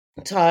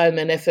time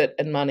and effort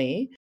and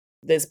money.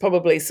 There's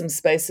probably some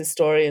space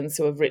historians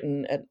who have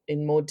written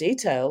in more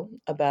detail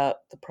about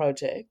the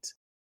project.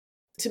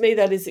 To me,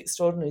 that is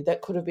extraordinary.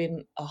 That could have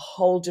been a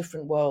whole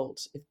different world.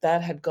 If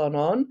that had gone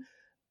on,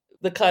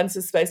 the kinds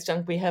of space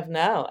junk we have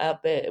now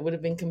out there, it would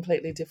have been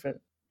completely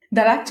different.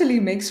 That actually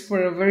makes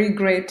for a very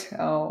great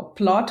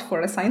plot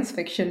for a science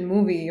fiction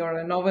movie or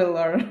a novel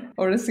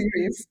or a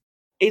series.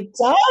 It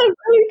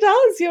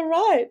does. You're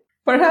right.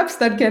 Perhaps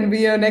that can be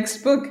your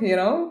next book,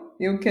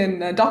 You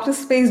can, Dr.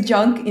 Space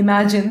Junk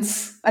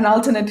imagines an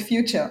alternate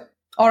future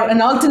or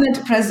an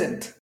alternate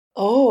present.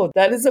 Oh,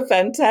 that is a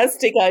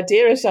fantastic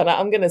idea, Ashana.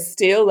 I'm going to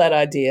steal that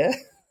idea.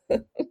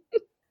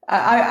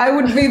 I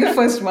would be the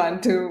first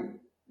one to.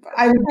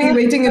 I would be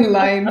waiting in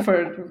line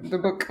for the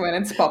book when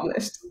it's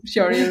published. I'm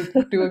sure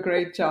you'll do a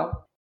great job.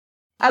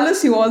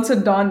 Alice, you also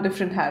don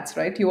different hats,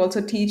 right? You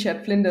also teach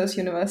at Flinders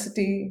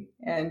University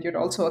and you're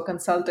also a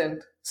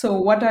consultant. So,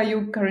 what are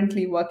you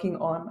currently working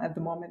on at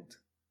the moment?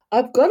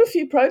 I've got a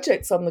few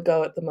projects on the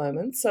go at the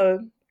moment.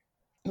 So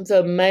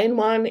the main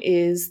one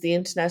is the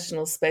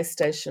International Space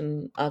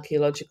Station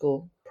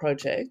Archaeological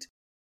Project,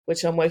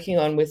 which I'm working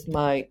on with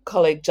my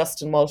colleague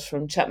Justin Walsh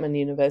from Chapman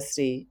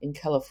University in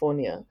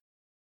California.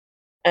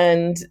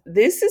 And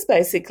this is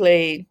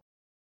basically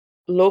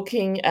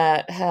looking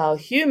at how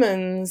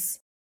humans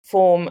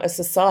form a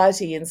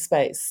society in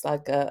space,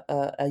 like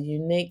a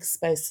unique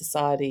space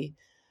society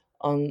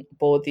on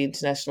board the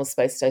International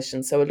Space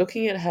Station. So we're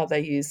looking at how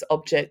they use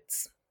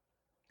objects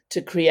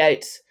to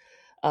create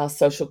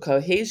social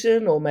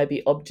cohesion, or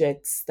maybe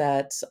objects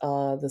that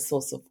are the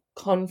source of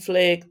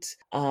conflict,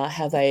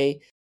 how they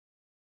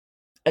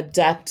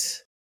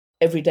adapt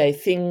everyday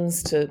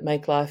things to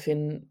make life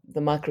in the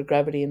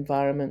microgravity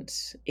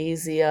environment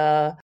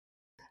easier,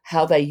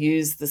 how they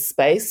use the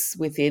space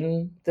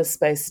within the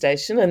space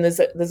station. And there's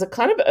a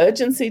kind of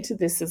urgency to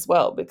this as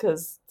well,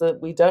 because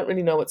we don't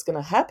really know what's going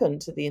to happen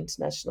to the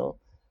International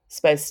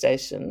Space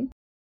Station.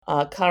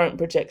 Current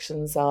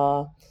projections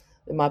are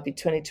it might be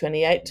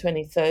 2028,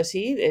 2030,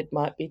 it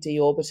might be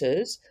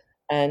deorbited,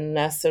 and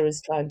NASA is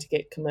trying to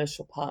get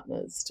commercial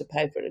partners to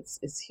pay for it.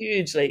 It's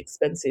hugely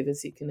expensive,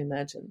 as you can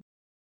imagine.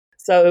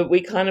 So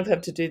we kind of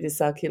have to do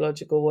this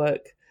archaeological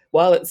work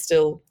while it's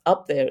still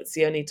up there. It's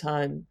the only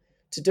time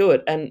to do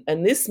it.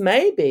 And this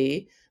may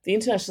be, the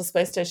International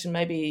Space Station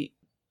may be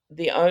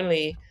the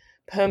only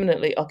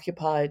permanently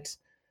occupied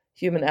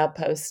human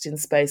outpost in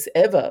space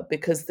ever,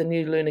 because the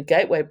new Lunar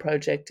Gateway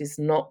project is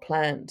not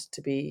planned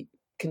to be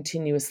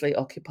continuously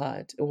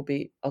occupied. It will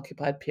be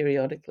occupied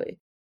periodically.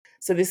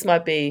 So this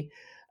might be,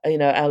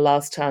 our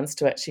last chance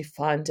to actually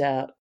find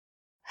out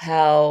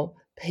how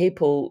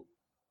people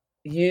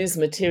use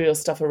material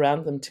stuff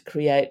around them to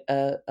create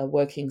a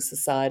working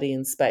society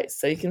in space.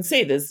 So you can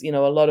see there's, a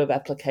lot of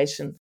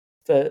application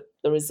for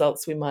the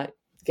results we might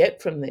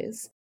get from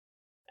this.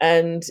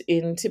 And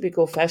in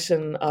typical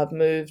fashion, I've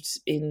moved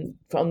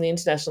from the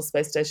International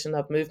Space Station,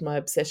 I've moved my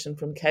obsession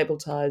from cable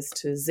ties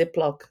to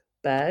Ziploc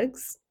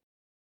bags,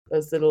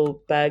 those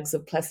little bags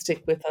of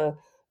plastic with the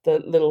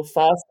little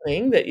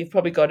fastening that you've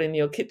probably got in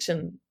your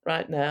kitchen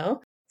right now.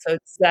 So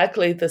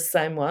exactly the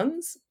same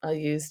ones are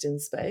used in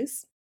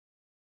space.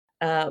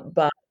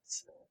 But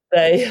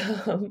they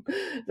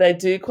they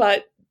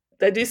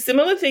do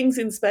similar things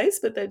in space,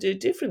 but they do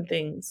different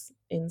things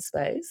in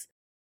space.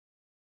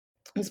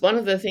 It's one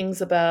of the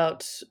things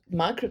about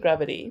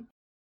microgravity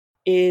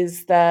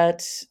is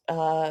that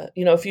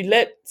if you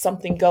let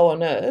something go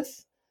on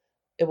Earth,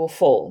 it will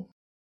fall.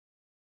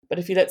 But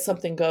if you let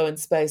something go in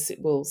space,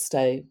 it will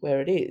stay where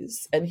it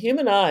is. And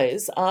human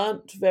eyes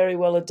aren't very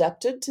well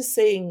adapted to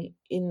seeing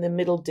in the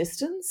middle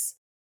distance.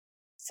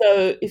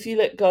 So if you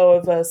let go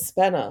of a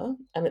spanner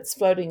and it's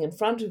floating in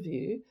front of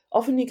you,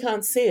 often you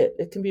can't see it.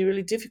 It can be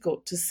really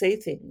difficult to see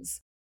things.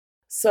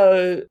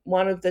 So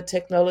one of the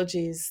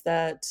technologies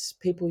that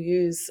people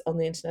use on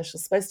the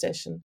International Space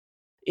Station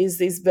is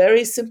these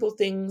very simple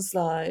things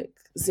like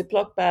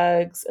Ziploc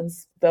bags and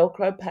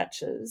Velcro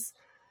patches,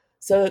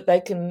 so that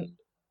they can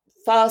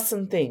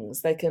fasten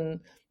things, they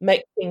can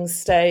make things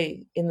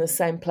stay in the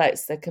same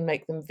place, they can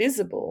make them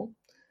visible.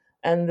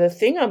 And the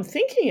thing I'm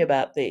thinking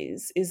about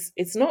these is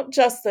it's not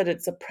just that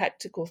it's a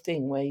practical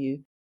thing where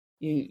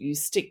you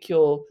stick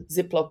your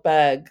Ziploc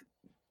bag.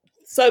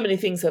 So many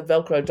things have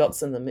Velcro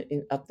dots in them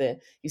up there.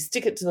 You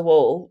stick it to the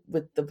wall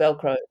with the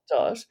Velcro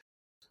dot,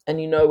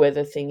 and you know where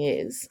the thing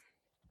is.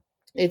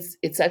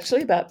 It's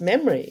actually about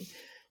memory.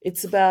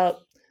 It's about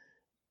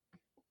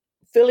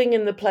filling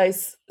in the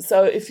place.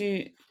 So if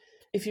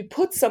you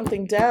put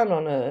something down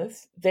on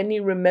Earth, then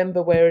you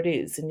remember where it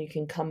is and you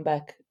can come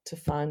back to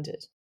find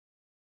it.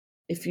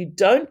 If you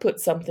don't put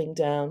something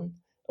down,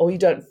 or you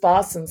don't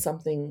fasten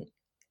something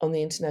on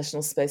the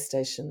International Space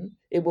Station,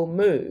 it will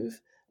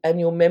move and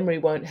your memory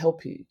won't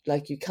help you.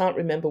 Like, you can't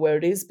remember where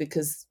it is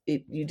because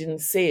you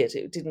didn't see it.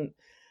 It didn't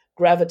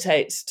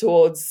gravitate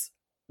towards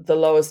the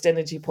lowest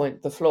energy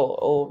point, the floor,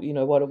 or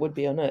what it would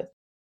be on Earth.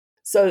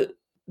 So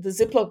the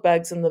Ziploc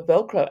bags and the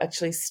Velcro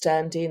actually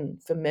stand in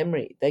for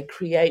memory. They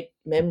create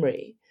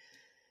memory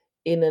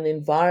in an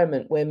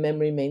environment where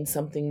memory means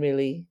something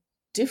really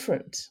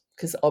different,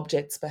 because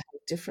objects behave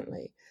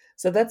differently.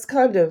 So that's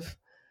kind of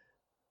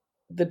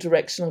the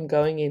direction I'm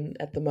going in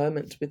at the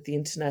moment with the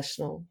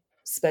International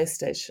Space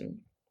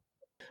Station.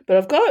 But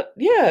I've got,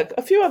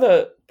 a few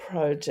other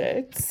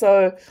projects.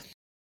 So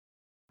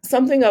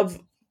something I've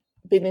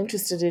been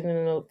interested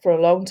in for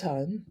a long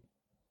time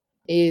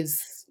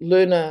is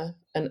lunar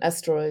and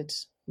asteroid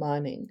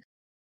mining,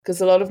 because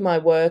a lot of my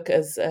work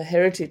as a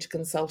heritage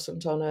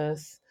consultant on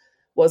Earth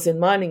was in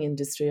mining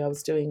industry. I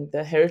was doing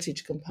the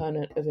heritage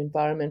component of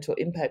environmental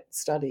impact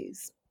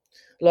studies.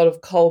 A lot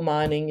of coal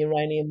mining,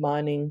 uranium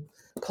mining,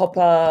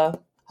 copper,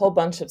 whole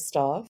bunch of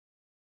stuff.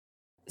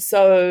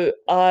 So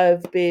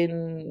I've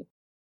been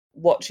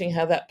watching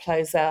how that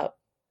plays out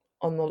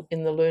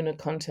in the lunar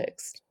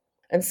context.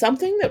 And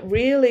something that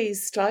really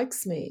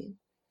strikes me,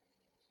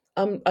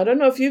 I don't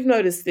know if you've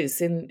noticed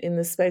this in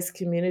the space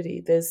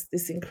community, there's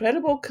this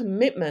incredible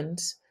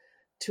commitment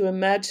to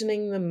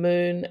imagining the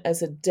moon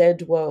as a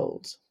dead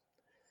world.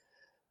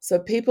 So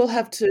people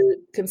have to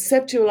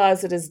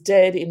conceptualize it as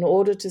dead in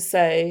order to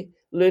say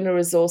lunar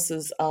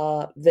resources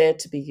are there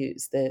to be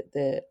used.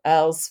 They're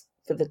ours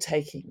for the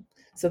taking.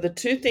 So the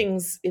two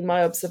things, in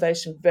my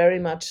observation, very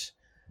much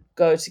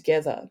go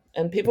together.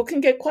 And people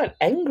can get quite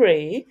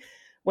angry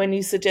when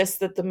you suggest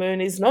that the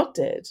moon is not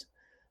dead.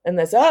 And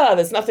they say,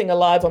 there's nothing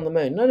alive on the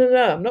moon. No, no,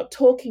 no. I'm not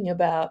talking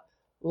about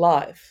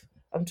life.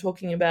 I'm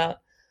talking about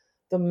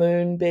the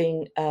moon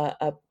being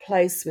a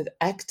place with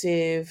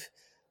active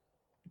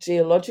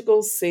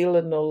geological,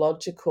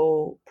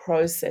 selenological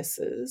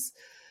processes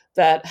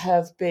that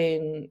have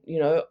been,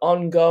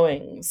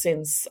 ongoing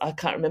since, I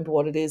can't remember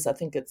what it is. I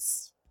think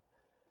it's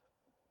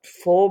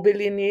 4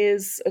 billion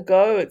years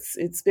ago.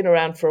 It's been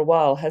around for a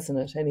while, hasn't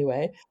it?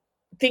 Anyway,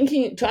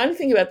 trying to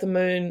think about the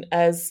moon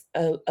as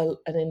an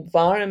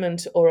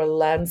environment or a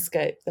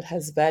landscape that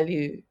has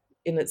value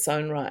in its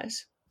own right.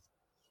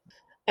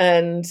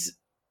 And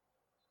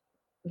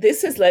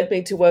this has led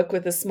me to work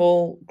with a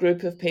small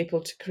group of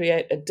people to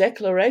create a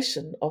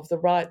declaration of the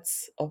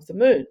rights of the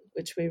moon,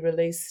 which we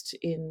released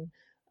in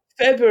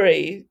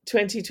February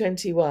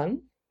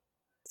 2021.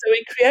 So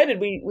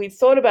we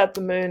thought about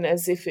the moon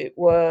as if it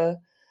were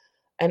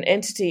an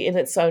entity in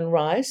its own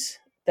right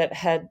that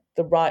had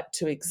the right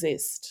to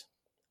exist,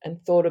 and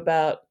thought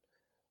about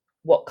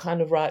what kind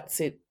of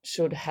rights it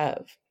should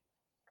have.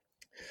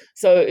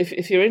 So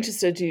if you're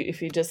interested,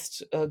 if you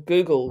just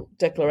Google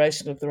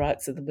Declaration of the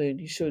Rights of the Moon,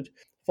 you should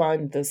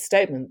find the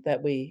statement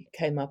that we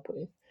came up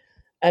with.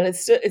 And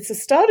it's a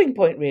starting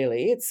point,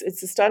 really. It's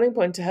a starting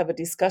point to have a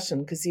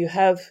discussion, because you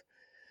have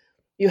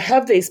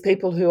these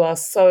people who are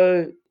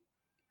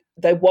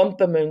they want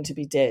the moon to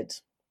be dead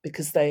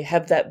because they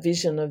have that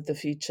vision of the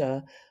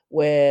future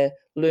where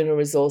lunar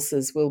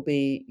resources will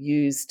be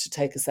used to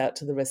take us out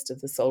to the rest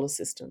of the solar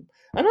system.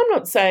 And I'm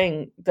not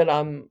saying that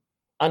I'm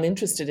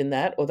uninterested in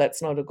that or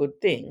that's not a good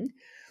thing,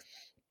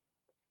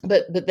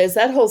 but there's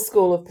that whole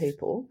school of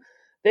people.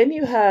 Then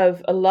you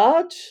have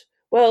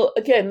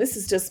again, this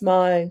is just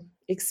my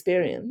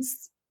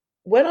experience.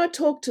 When I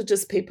talk to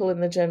just people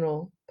in the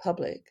general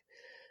public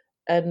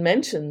and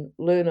mention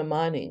lunar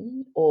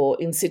mining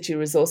or in situ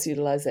resource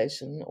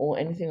utilization or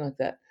anything like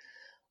that,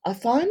 I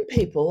find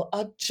people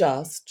are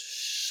just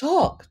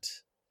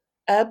shocked,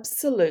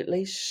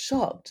 absolutely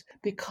shocked,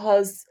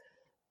 because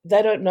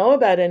they don't know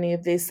about any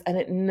of this, and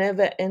it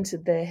never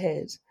entered their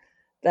head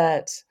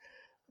that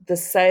the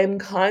same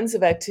kinds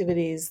of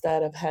activities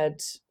that have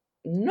had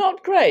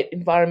not great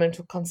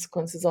environmental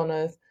consequences on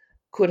Earth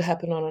could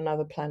happen on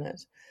another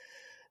planet.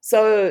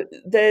 So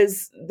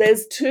there's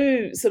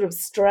two sort of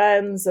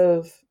strands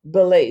of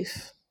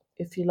belief,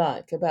 if you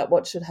like, about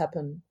what should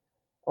happen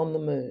on the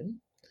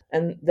moon.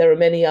 And there are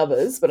many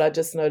others, but I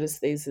just noticed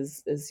these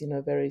as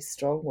very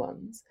strong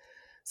ones.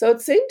 So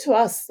it seemed to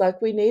us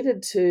like we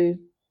needed to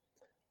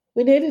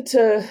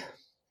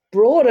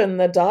broaden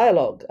the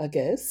dialogue, I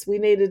guess. We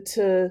needed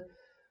to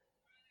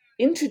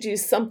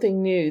introduce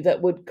something new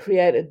that would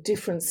create a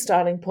different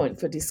starting point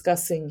for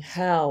discussing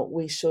how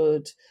we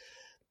should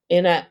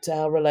enact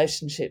our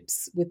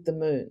relationships with the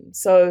moon.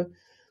 So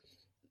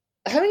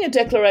having a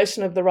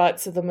declaration of the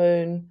rights of the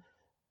moon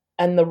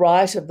and the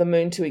right of the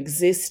moon to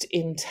exist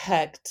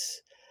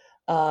intact,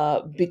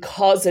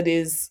 because it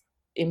is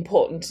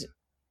important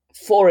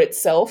for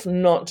itself,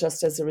 not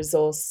just as a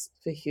resource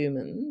for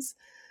humans.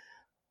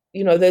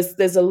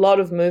 There's a lot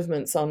of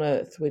movements on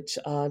Earth which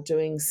are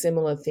doing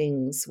similar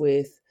things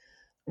with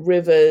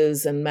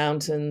rivers and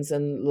mountains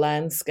and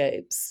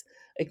landscapes,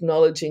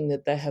 acknowledging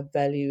that they have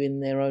value in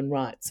their own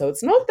right. So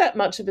it's not that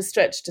much of a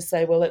stretch to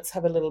say, well, let's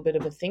have a little bit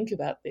of a think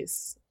about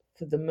this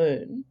for the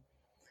moon.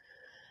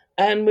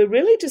 And we're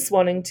really just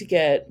wanting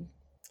to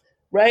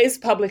raise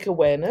public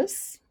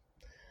awareness,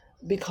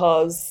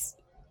 because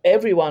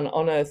everyone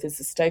on Earth is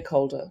a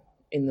stakeholder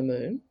in the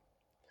moon.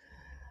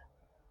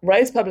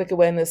 Raise public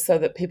awareness so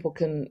that people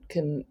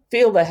can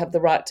feel they have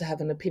the right to have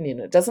an opinion.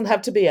 It doesn't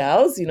have to be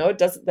ours,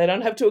 they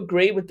don't have to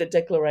agree with the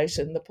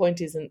declaration. The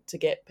point isn't to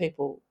get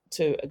people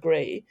to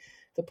agree.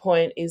 The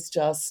point is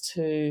just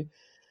to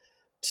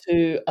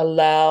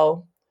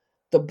allow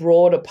the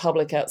broader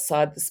public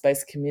outside the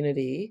space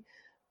community,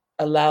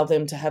 allow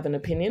them to have an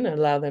opinion and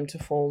allow them to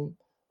form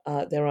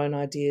their own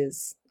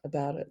ideas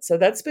about it. So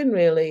that's been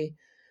really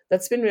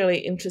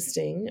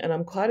interesting, and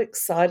I'm quite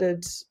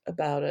excited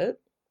about it.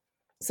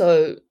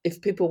 So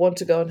if people want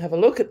to go and have a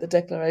look at the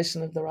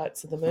Declaration of the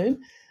Rights of the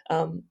Moon,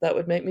 that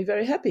would make me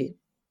very happy.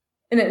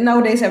 And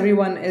nowadays,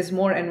 everyone is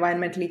more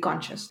environmentally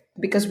conscious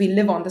because we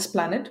live on this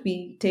planet.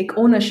 We take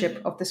ownership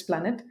of this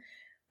planet.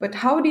 But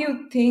how do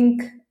you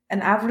think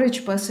an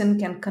average person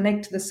can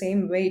connect the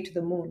same way to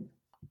the moon?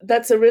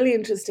 That's a really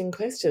interesting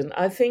question.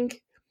 I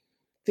think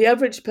the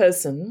average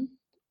person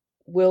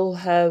will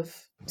have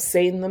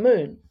seen the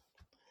moon.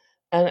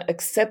 and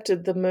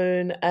accepted the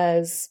moon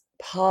as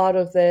part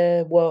of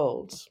their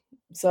world.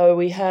 So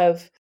we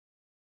have,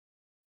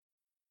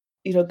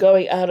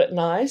 going out at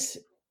night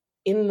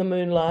in the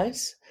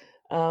moonlight,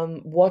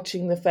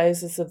 watching the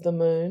phases of the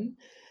moon.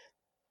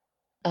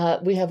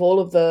 We have all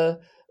of the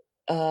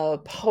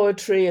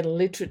poetry and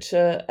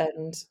literature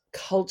and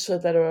culture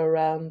that are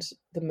around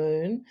the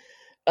moon.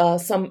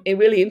 Some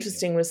really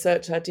interesting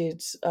research I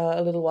did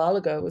a little while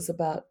ago was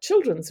about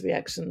children's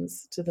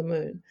reactions to the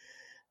moon.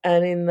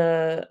 And in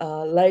the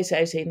late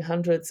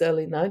 1800s,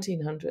 early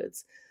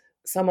 1900s,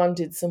 someone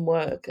did some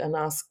work and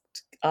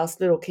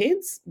asked little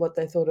kids what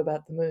they thought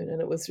about the moon.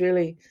 And it was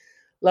really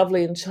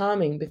lovely and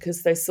charming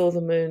because they saw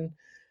the moon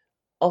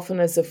often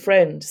as a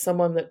friend,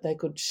 someone that they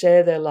could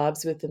share their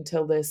lives with and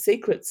tell their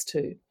secrets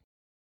to.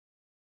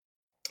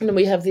 And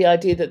we have the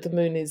idea that the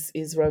moon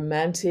is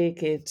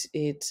romantic.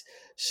 It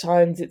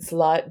shines its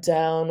light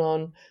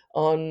down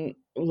on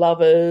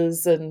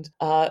lovers, and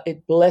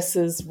it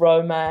blesses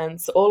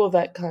romance, all of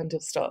that kind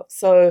of stuff.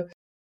 So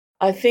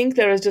I think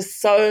there are just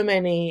so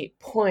many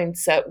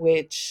points at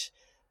which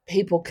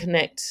people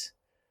connect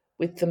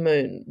with the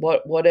moon,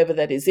 whatever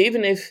that is.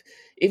 Even if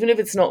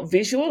it's not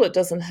visual, it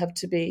doesn't have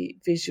to be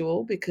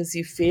visual, because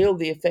you feel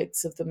the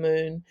effects of the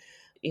moon,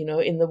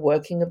 in the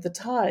working of the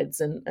tides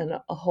and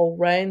a whole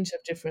range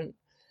of different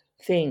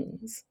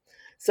things.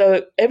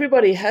 So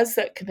everybody has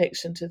that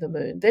connection to the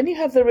moon. Then you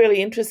have the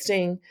really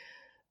interesting,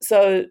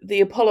 so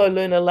the Apollo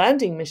lunar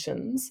landing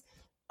missions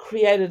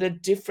created a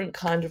different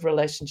kind of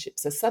relationship.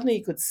 So suddenly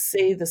you could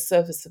see the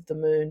surface of the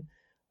moon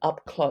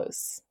up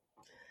close.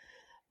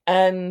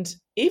 And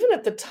even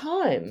at the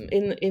time,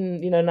 in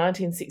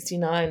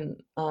 1969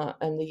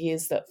 and the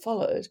years that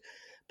followed,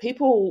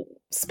 people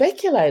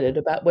speculated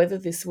about whether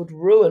this would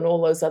ruin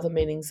all those other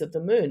meanings of the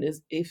moon,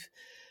 as if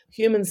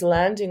humans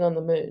landing on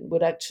the moon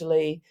would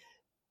actually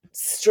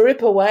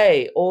strip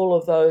away all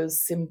of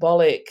those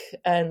symbolic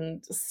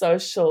and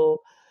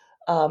social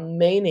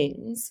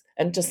meanings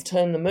and just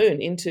turn the moon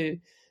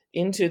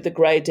into the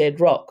grey dead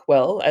rock.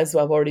 Well, as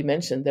I've already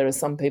mentioned, there are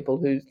some people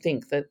who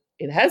think that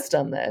it has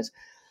done that.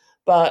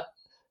 But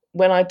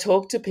when I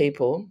talk to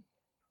people,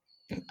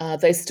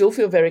 they still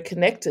feel very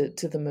connected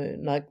to the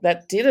moon. Like,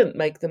 that didn't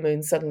make the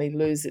moon suddenly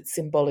lose its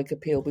symbolic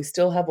appeal. We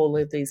still have all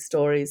of these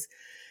stories,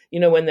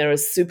 when there are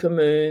super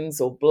moons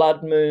or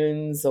blood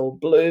moons or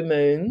blue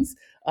moons.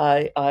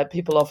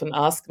 People often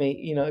ask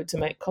me, to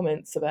make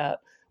comments about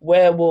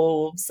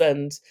werewolves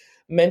and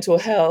mental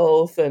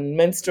health and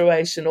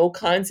menstruation, all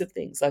kinds of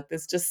things. Like,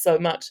 there's just so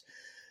much.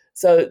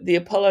 So the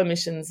Apollo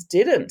missions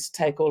didn't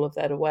take all of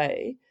that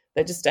away.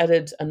 They just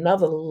added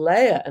another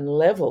layer and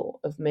level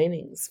of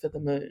meanings for the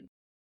moon.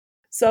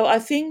 So I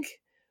think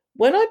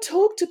when I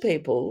talk to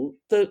people,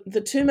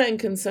 the two main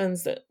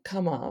concerns that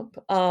come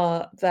up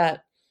are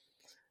that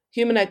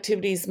human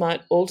activities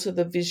might alter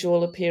the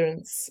visual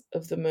appearance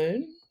of the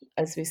moon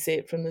as we see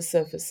it from the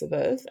surface of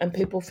Earth, and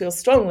people feel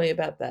strongly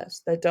about that.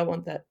 They don't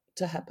want that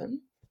to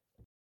happen.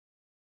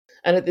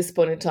 And at this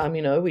point in time,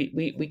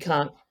 we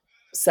can't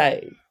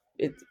say.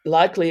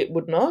 Likely it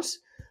would not,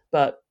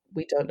 but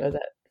we don't know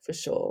that for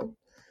sure.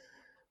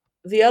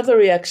 The other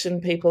reaction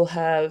people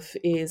have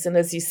is, and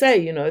as you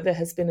say, there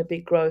has been a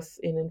big growth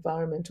in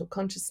environmental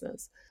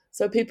consciousness.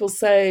 So people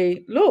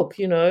say, look,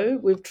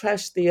 we've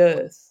trashed the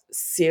Earth.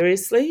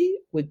 Seriously?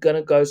 We're going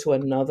to go to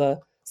another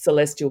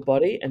celestial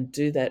body and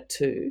do that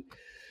too?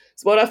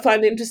 So what I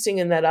find interesting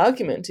in that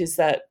argument is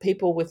that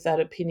people with that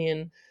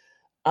opinion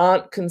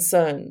aren't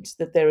concerned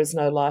that there is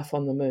no life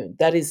on the moon.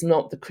 That is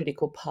not the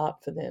critical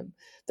part for them.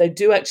 They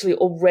do actually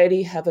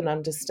already have an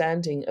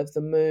understanding of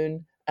the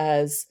moon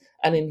as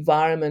an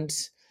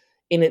environment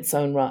in its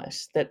own right,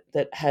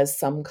 that has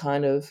some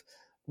kind of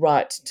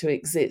right to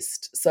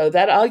exist. So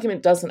that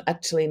argument doesn't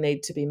actually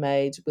need to be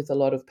made with a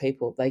lot of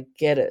people. They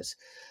get it.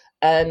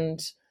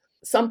 And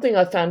something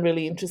I found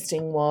really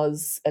interesting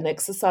was an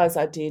exercise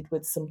I did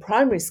with some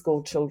primary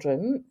school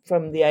children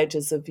from the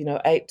ages of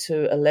 8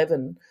 to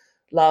 11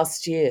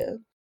 last year.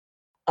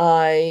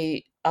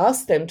 I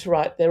asked them to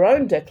write their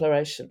own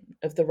declaration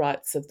of the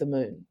rights of the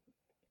moon.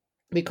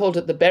 We called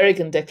it the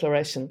Berrigan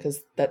Declaration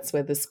because that's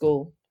where the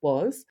school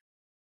was.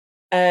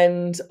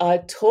 And I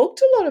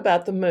talked a lot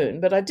about the moon,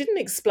 but I didn't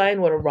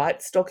explain what a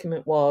rights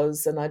document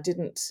was, and I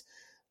didn't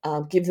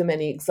give them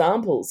any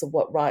examples of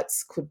what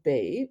rights could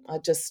be. I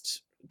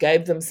just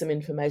gave them some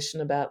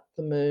information about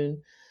the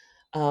moon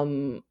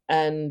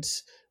and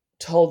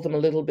told them a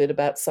little bit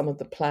about some of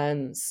the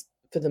plans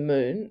for the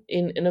moon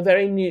in a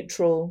very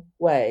neutral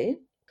way.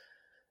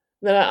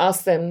 Then I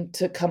asked them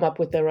to come up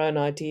with their own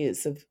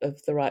ideas of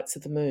the rights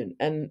of the moon.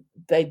 And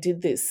they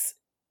did this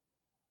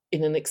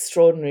in an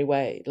extraordinary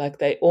way. Like,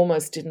 they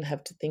almost didn't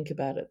have to think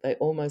about it. They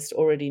almost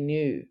already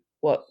knew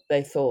what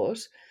they thought.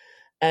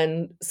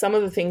 And some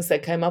of the things they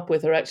came up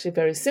with are actually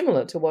very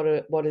similar to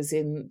what is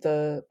in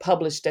the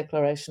published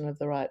Declaration of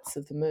the Rights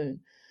of the Moon.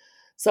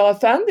 So I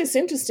found this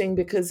interesting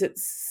because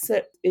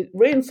it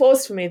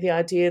reinforced for me the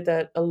idea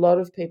that a lot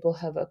of people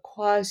have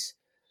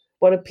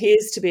what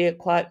appears to be a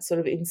quite sort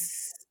of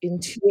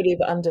intuitive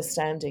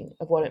understanding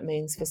of what it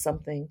means for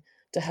something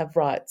to have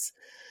rights.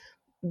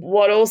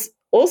 What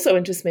also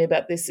interests me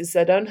about this is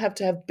they don't have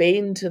to have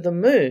been to the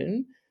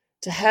moon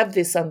to have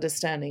this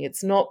understanding.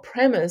 It's not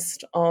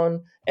premised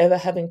on ever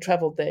having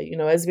travelled there.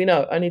 As we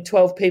know, only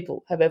 12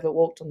 people have ever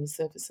walked on the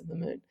surface of the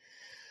moon.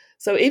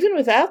 So even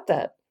without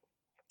that,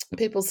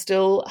 people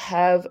still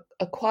have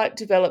a quite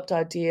developed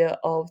idea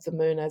of the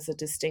moon as a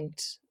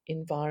distinct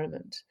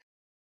environment.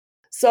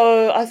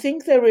 So I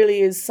think there really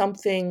is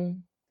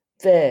something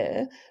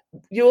there.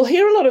 You'll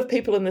hear a lot of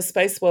people in the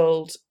space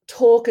world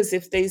talk as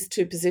if these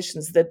two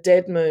positions, the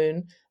dead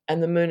moon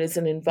and the moon is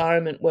an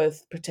environment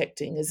worth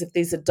protecting, as if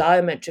these are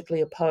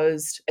diametrically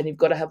opposed and you've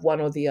got to have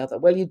one or the other.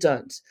 Well, you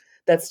don't.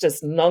 That's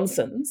just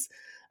nonsense.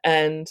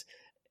 And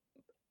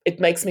it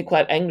makes me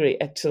quite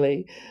angry,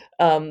 actually,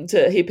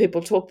 to hear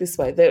people talk this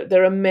way.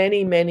 There are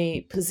many,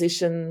 many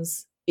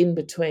positions in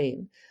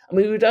between. I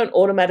mean, we don't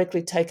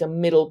automatically take a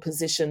middle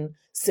position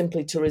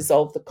simply to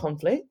resolve the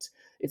conflict.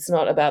 It's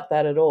not about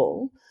that at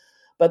all.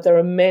 But there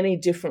are many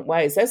different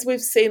ways. As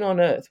we've seen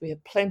on Earth, we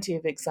have plenty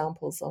of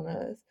examples on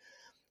Earth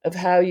of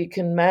how you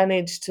can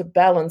manage to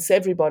balance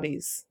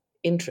everybody's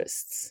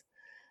interests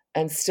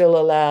and still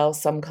allow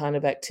some kind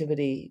of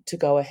activity to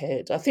go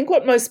ahead. I think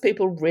what most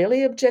people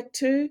really object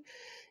to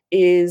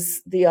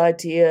is the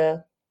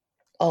idea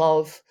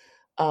of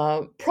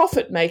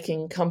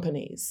profit-making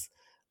companies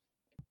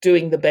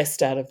doing the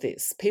best out of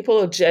this.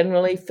 People are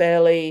generally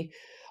fairly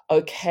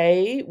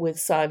okay with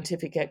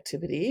scientific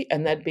activity,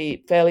 and they'd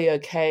be fairly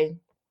okay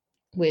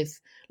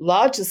with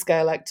larger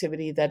scale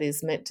activity that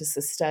is meant to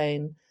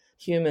sustain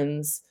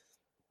humans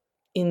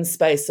in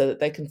space so that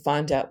they can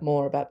find out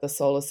more about the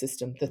solar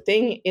system. The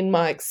thing, in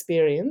my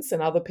experience,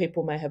 and other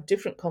people may have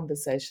different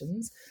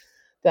conversations,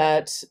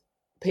 that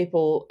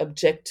people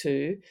object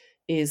to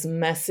is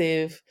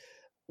massive,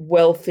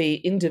 wealthy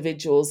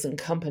individuals and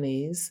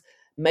companies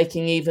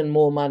making even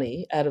more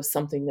money out of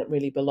something that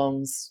really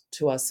belongs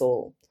to us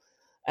all.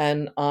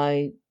 And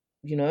I,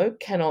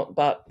 cannot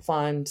but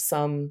find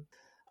some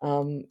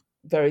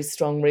very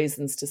strong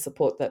reasons to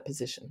support that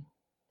position.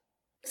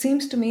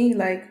 Seems to me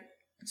like,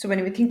 so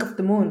when we think of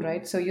the moon,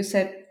 right? So you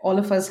said all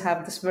of us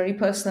have this very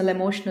personal,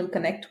 emotional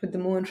connect with the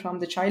moon from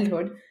the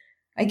childhood.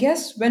 I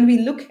guess when we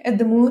look at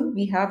the moon,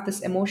 we have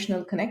this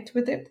emotional connect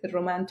with it, the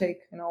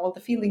romantic, all the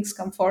feelings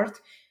come forth.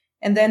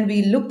 And then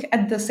we look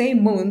at the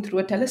same moon through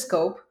a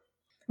telescope.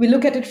 We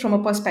look at it from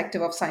a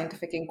perspective of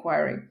scientific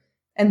inquiry.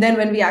 And then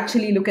when we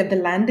actually look at the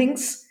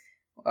landings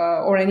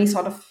or any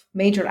sort of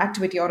major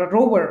activity or a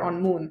rover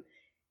on moon,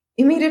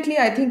 immediately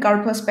I think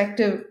our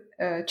perspective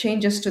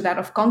changes to that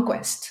of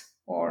conquest,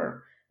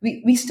 or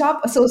we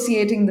stop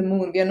associating the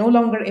moon. We are no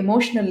longer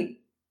emotionally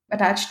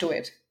attached to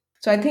it.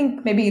 So I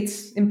think maybe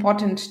it's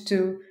important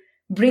to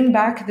bring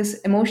back this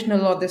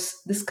emotional or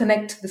this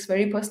connect, this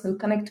very personal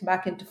connect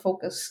back into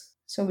focus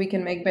so we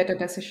can make better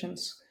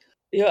decisions.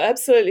 You're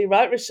absolutely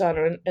right,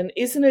 Roshana. And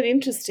isn't it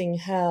interesting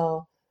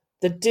how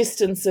the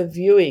distance of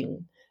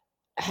viewing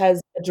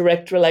has a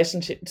direct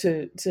relationship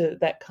to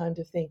that kind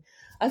of thing?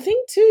 I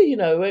think too,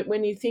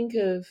 when you think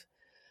of,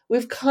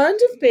 we've kind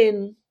of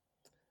been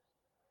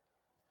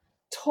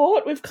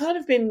taught, we've kind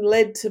of been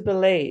led to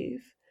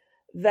believe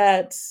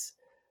that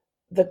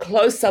the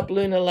close-up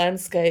lunar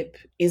landscape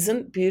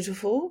isn't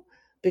beautiful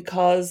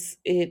because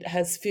it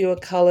has fewer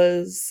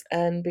colours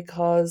and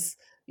because,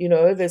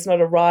 there's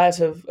not a riot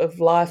of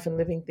life and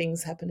living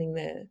things happening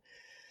there.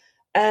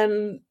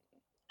 And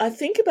I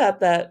think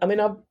about that. I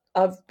mean,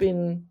 I've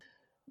been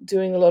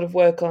doing a lot of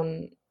work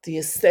on the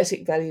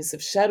aesthetic values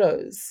of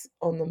shadows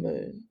on the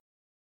moon.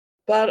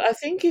 But I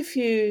think if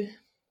you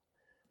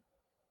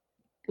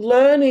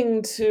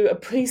learning to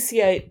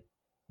appreciate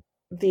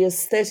the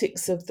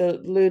aesthetics of the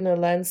lunar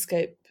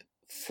landscape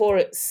for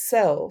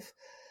itself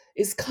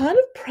is kind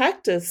of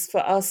practice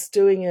for us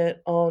doing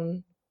it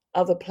on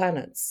other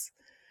planets.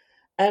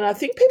 And I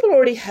think people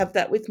already have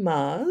that with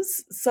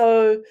Mars.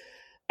 So,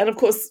 and of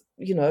course,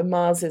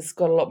 Mars has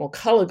got a lot more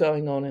color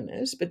going on in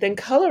it, but then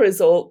color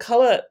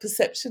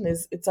perception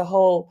it's a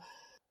whole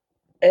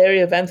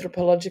area of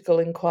anthropological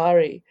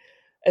inquiry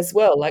as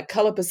well. Like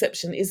color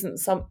perception isn't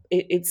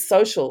it's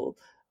social.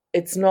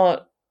 It's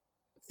not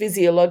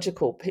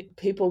physiological.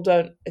 People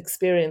don't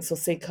experience or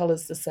see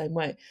colors the same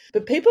way.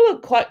 But people are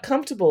quite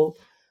comfortable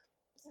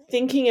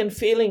thinking and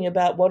feeling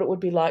about what it would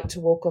be like to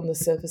walk on the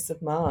surface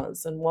of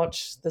Mars and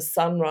watch the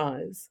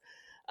sunrise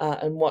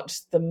and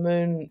watch the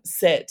moon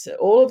set,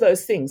 all of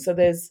those things. So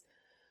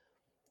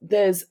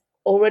there's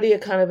already a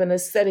kind of an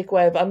aesthetic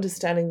way of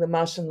understanding the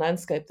Martian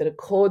landscape that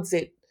accords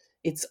it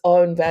its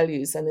own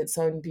values and its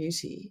own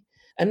beauty.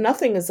 And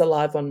nothing is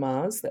alive on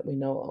Mars that we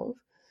know of.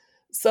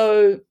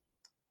 So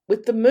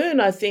with the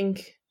moon, I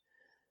think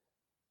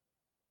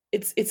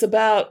it's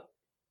about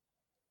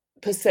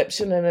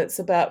perception and it's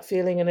about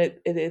feeling, and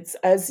it's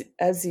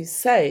as you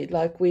say,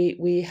 like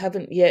we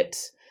haven't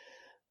yet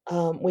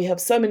we have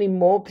so many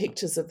more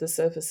pictures of the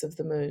surface of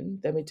the moon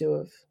than we do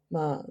of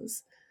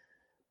Mars,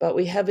 but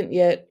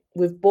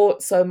we've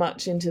bought so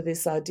much into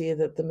this idea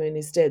that the moon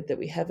is dead that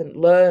we haven't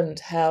learned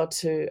how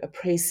to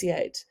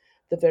appreciate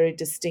the very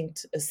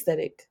distinct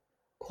aesthetic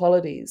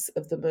qualities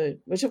of the moon,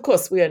 which of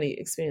course we only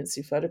experience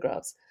through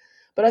photographs.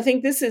 But I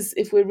think this is,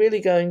 if we're really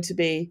going to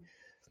be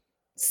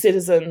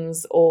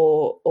citizens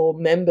or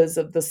members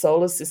of the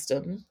solar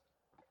system,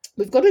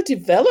 we've got to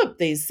develop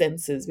these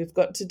senses. We've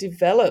got to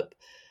develop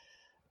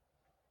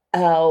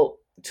our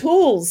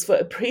tools for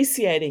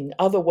appreciating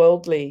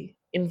otherworldly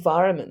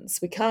environments.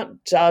 We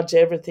can't judge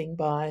everything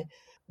by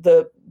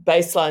the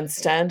baseline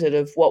standard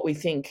of what we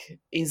think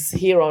is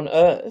here on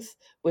Earth,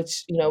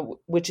 which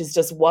is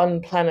just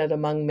one planet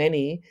among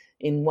many,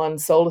 in one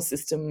solar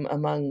system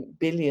among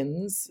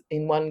billions,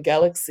 in one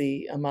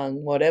galaxy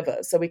among whatever.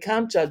 So we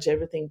can't judge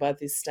everything by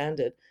this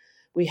standard.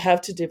 We have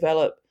to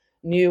develop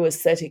new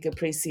aesthetic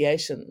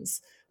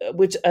appreciations,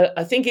 which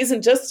I think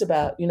isn't just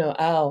about,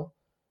 our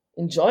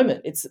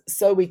enjoyment. It's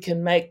so we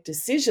can make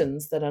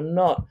decisions that are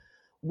not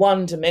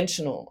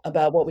one-dimensional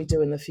about what we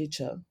do in the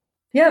future.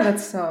 Yeah,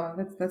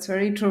 that's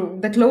very true.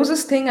 The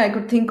closest thing I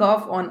could think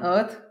of on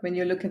Earth, when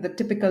you look at the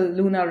typical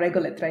lunar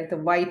regolith, right, the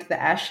white,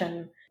 the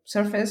ashen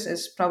surface,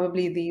 is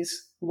probably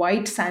these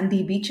white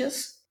sandy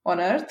beaches on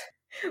Earth.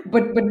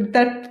 But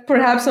that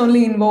perhaps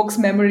only invokes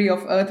memory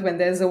of Earth when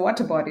there's a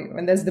water body,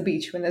 when there's the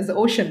beach, when there's the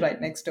ocean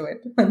right next to it.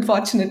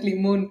 Unfortunately,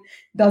 Moon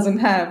doesn't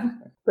have.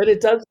 But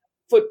it does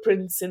have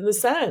footprints in the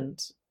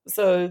sand.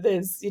 So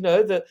there's,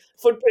 the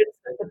footprints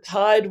that the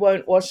tide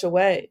won't wash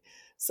away.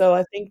 So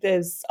I think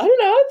I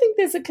think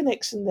there's a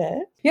connection there.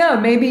 Yeah,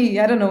 maybe,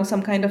 I don't know,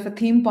 some kind of a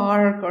theme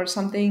park or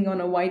something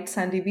on a white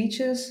sandy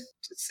beaches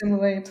to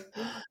simulate.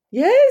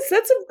 Yes,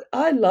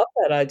 I love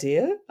that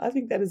idea. I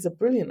think that is a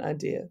brilliant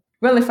idea.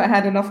 Well, if I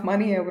had enough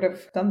money, I would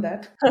have done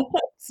that.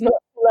 It's not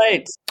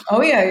late.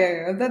 Oh,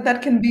 yeah.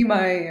 That can be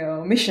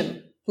my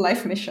mission,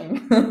 life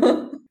mission.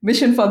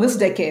 Mission for this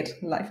decade.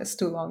 Life is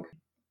too long.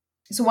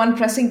 So one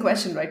pressing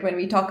question, right, when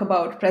we talk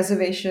about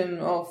preservation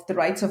of the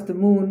rights of the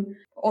moon,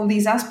 all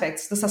these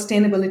aspects, the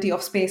sustainability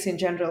of space in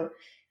general,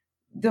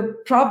 the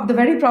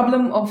very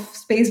problem of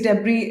space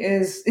debris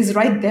is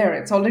right there.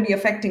 It's already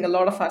affecting a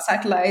lot of our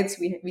satellites.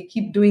 We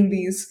keep doing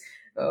these,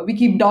 we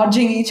keep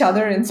dodging each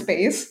other in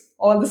space.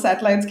 All the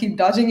satellites keep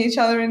dodging each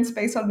other in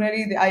space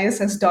already. The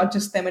ISS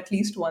dodges them at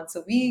least once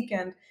a week,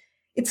 and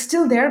it's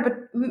still there, but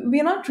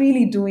we're not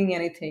really doing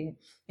anything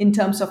in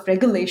terms of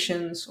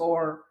regulations,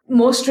 or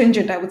more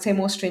stringent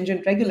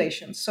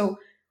regulations. So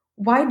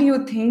why do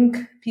you think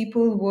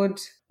people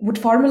would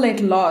formulate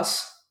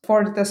laws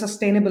for the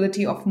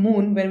sustainability of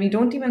moon when we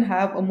don't even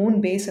have a moon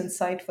base in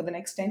sight for the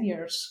next 10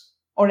 years,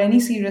 or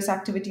any serious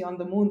activity on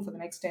the moon for the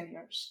next 10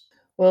 years?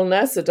 Well,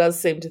 NASA does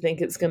seem to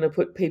think it's going to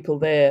put people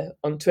there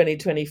on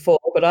 2024,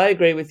 but I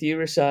agree with you,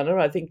 Roshana.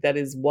 I think that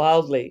is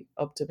wildly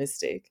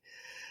optimistic.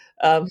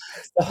 So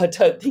I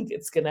don't think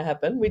it's going to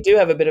happen. We do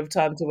have a bit of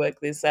time to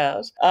work this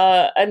out.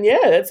 And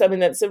yeah,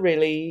 that's a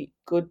really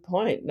good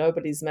point.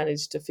 Nobody's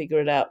managed to figure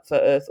it out for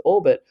Earth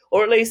orbit,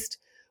 or at least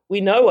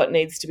we know what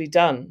needs to be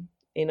done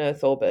in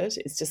Earth orbit.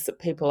 It's just that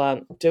people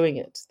aren't doing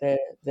it.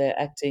 They're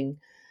acting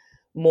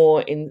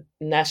more in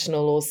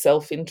national or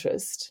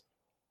self-interest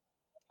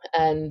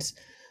and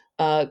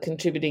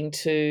contributing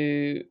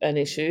to an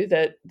issue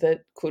that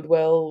could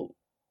well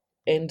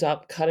end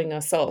up cutting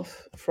us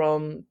off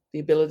from the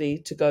ability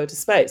to go to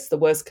space, the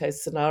worst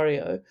case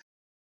scenario.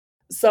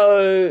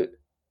 So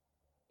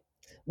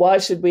why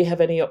should we have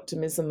any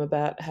optimism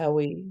about how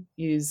we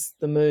use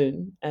the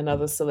moon and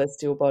other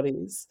celestial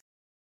bodies?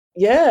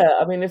 Yeah,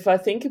 if I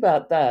think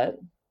about that,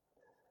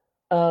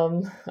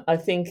 I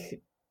think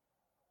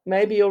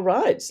maybe you're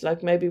right.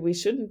 Like, maybe we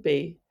shouldn't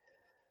be.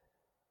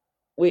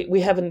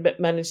 We haven't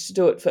managed to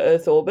do it for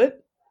Earth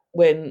orbit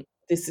when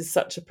this is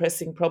such a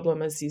pressing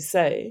problem, as you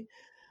say.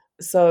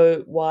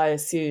 So why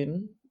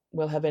assume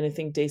we'll have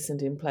anything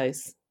decent in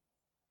place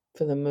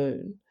for the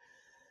moon?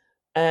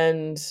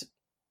 And,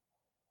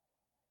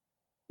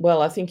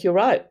 well, I think you're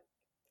right.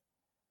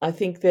 I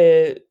think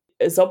they're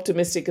as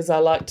optimistic as I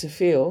like to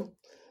feel.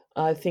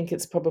 I think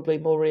it's probably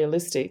more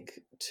realistic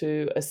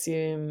to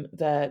assume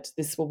that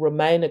this will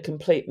remain a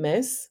complete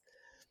mess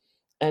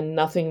and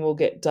nothing will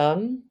get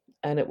done,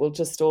 and it will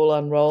just all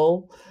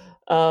unroll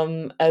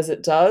as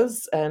it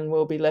does, and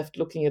we'll be left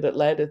looking at it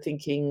later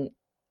thinking,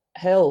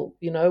 hell,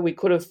 we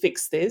could have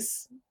fixed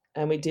this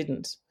and we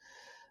didn't.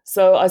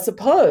 So I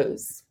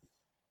suppose,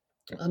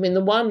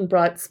 the one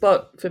bright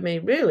spot for me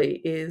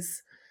really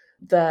is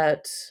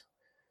that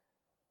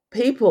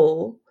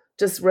people,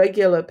 just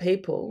regular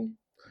people,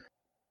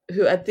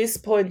 who at this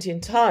point in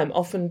time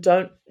often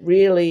don't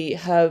really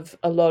have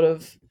a lot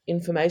of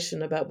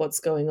information about what's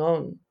going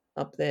on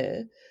up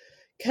there,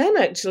 can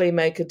actually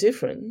make a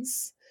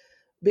difference,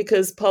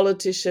 because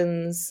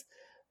politicians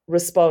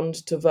respond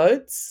to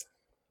votes,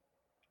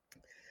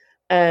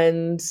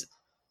 and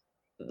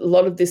a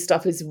lot of this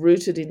stuff is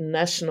rooted in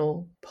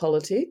national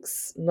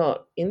politics,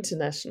 not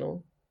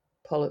international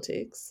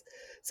politics.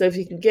 So if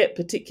you can get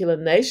particular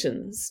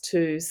nations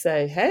to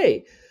say,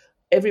 hey,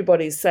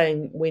 everybody's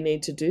saying we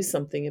need to do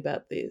something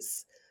about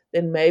this,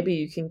 then maybe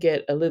you can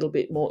get a little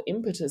bit more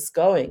impetus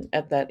going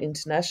at that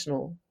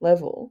international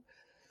level.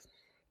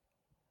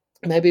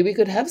 Maybe we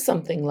could have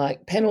something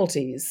like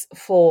penalties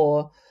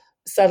for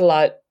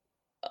satellite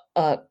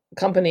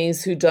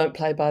companies who don't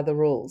play by the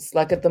rules.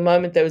 Like at the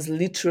moment, there is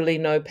literally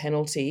no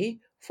penalty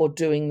for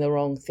doing the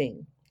wrong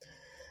thing.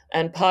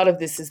 And part of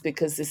this is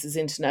because this is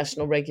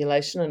international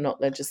regulation and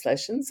not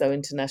legislation. So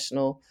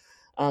international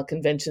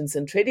conventions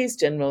and treaties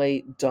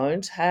generally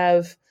don't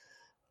have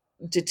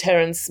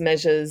deterrence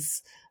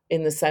measures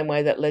in the same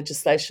way that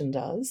legislation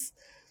does.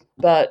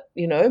 But,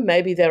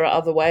 maybe there are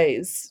other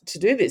ways to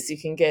do this. You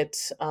can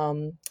get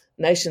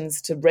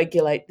nations to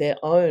regulate their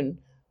own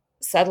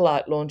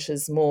satellite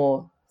launches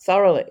more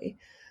thoroughly.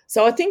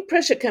 So I think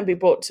pressure can be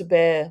brought to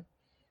bear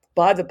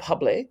by the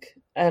public,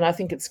 and I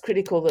think it's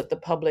critical that the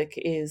public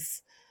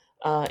is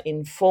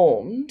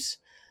informed.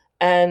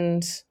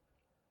 And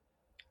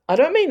I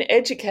don't mean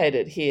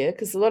educated here,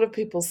 because a lot of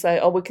people say,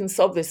 "Oh, we can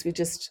solve this. We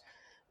just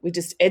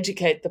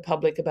educate the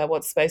public about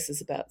what space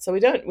is about." So we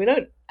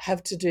don't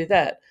have to do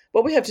that.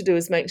 What we have to do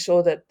is make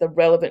sure that the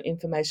relevant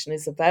information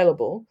is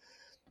available,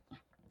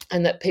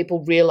 and that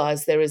people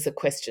realize there is a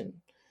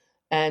question.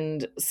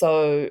 And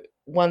so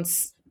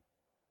once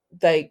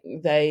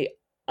they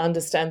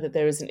understand that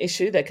there is an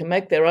issue, they can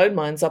make their own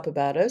minds up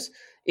about it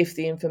if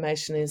the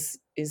information is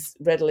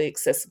readily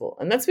accessible.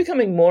 And that's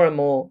becoming more and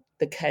more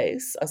the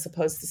case. I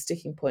suppose the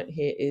sticking point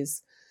here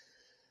is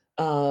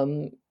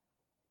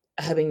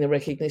having the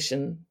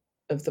recognition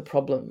of the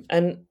problem.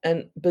 And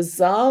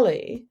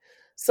bizarrely,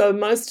 so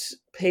most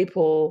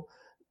people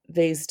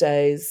these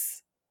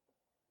days,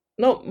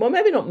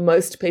 maybe not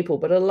most people,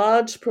 but a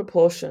large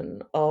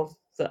proportion of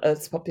the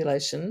Earth's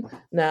population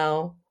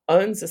now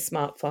owns a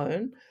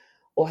smartphone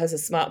or has a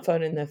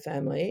smartphone in their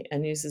family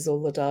and uses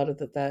all the data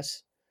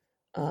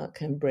that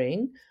can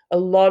bring. A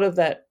lot of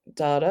that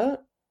data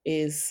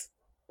is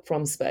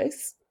from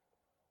space.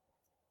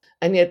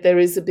 And yet there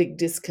is a big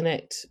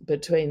disconnect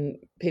between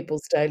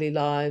people's daily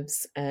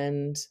lives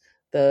and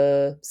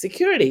the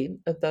security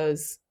of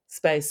those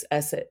space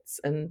assets.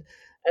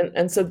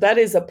 And so that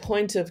is a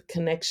point of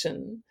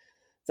connection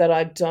that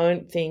I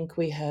don't think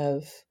we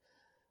have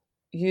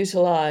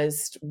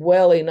utilized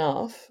well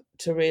enough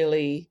to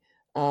really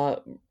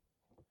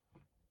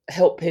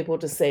help people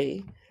to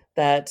see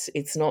that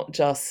it's not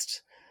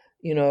just,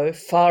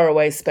 far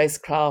away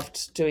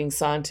spacecraft doing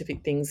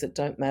scientific things that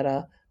don't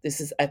matter. This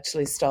is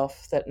actually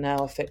stuff that now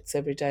affects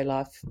everyday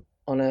life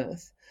on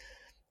Earth,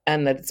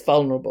 and that it's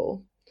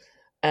vulnerable.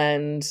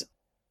 And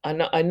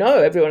I know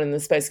everyone in the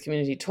space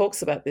community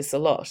talks about this a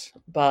lot,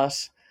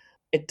 but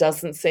it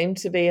doesn't seem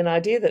to be an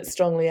idea that's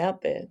strongly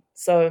out there.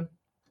 So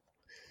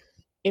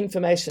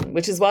information,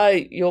 which is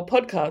why your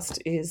podcast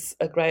is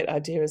a great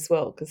idea as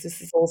well, because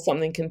this is all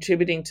something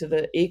contributing to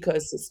the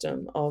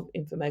ecosystem of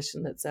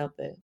information that's out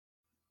there.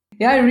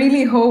 Yeah, I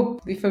really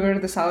hope we figure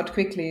this out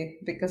quickly,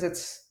 because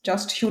it's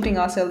just shooting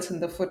ourselves in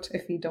the foot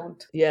if we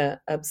don't. Yeah,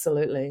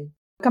 absolutely.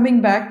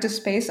 Coming back to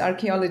space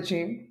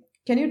archaeology,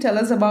 can you tell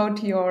us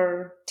about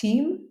your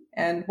team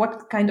and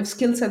what kind of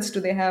skill sets do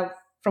they have?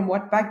 From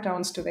what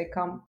backgrounds do they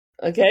come?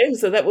 Okay,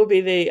 so that will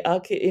be the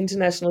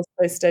International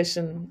Space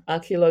Station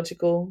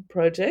Archaeological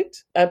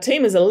Project. Our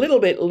team is a little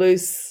bit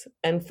loose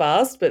and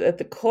fast, but at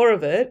the core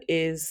of it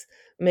is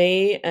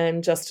me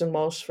and Justin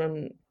Walsh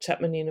from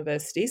Chapman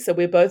University. So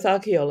we're both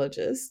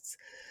archaeologists.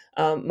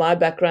 My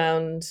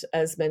background,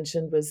 as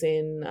mentioned, was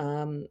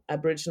in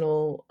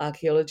Aboriginal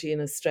archaeology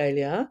in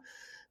Australia.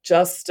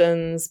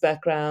 Justin's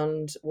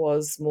background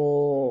was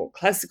more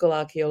classical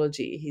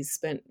archaeology. He's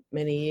spent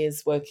many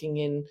years working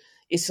in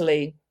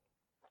Italy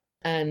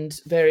and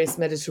various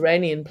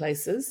Mediterranean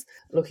places,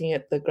 looking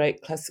at the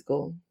great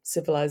classical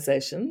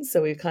civilizations.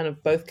 So we kind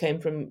of both came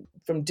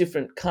from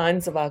different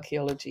kinds of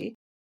archaeology.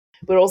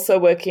 We're also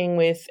working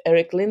with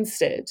Eric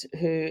Lindstedt,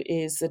 who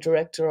is the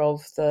director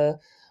of the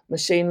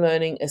Machine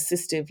Learning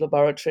Assistive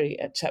Laboratory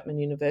at Chapman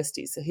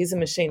University. So he's a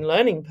machine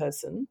learning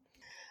person,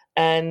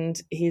 and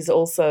he's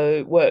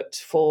also worked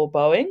for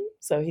Boeing,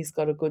 so he's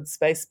got a good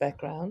space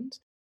background.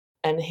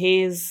 And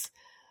he's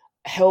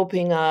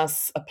helping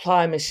us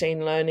apply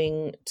machine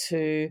learning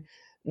to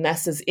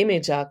NASA's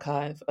image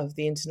archive of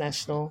the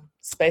International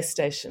Space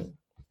Station.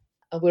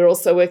 We're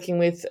also working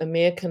with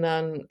Amir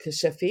Kanan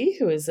Kashefi,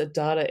 who is a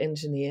data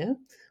engineer,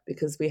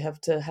 because we have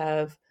to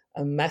have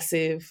a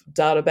massive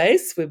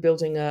database. We're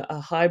building a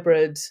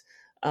hybrid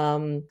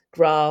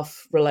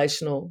graph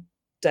relational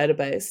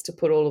database to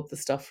put all of the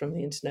stuff from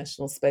the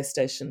International Space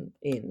Station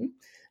in.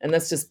 And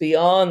that's just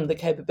beyond the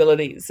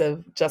capabilities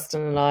of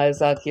Justin and I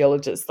as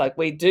archaeologists. Like,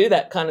 we do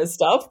that kind of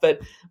stuff, but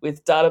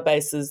with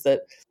databases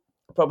that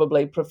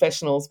probably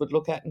professionals would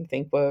look at and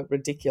think were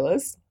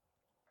ridiculous.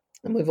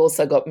 And we've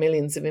also got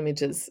millions of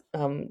images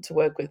to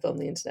work with on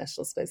the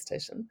International Space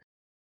Station.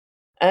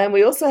 And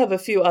we also have a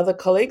few other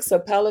colleagues. So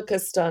Paula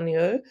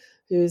Castagno,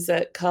 who's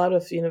at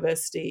Cardiff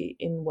University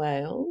in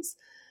Wales,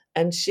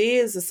 and she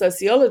is a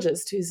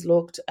sociologist who's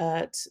looked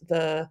at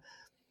the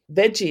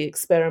veggie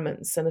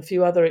experiments and a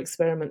few other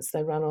experiments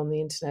they run on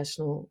the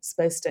International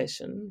Space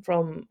Station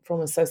from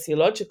a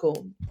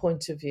sociological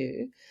point of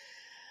view.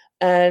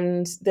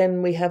 And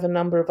then we have a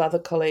number of other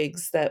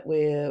colleagues that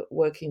we're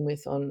working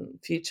with on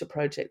future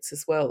projects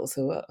as well,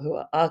 who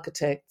are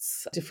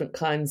architects, different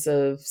kinds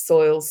of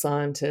soil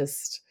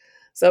scientists,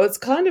 So it's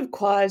kind of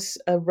quite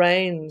a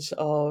range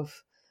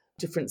of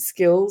different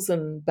skills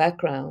and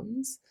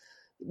backgrounds.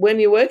 When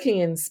you're working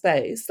in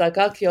space, like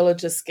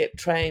archaeologists get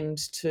trained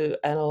to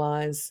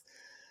analyze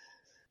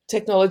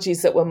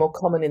technologies that were more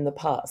common in the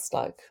past,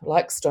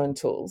 like stone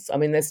tools. I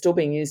mean, they're still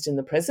being used in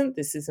the present.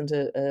 This isn't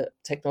a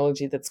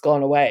technology that's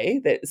gone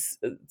away.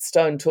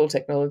 Stone tool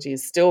technology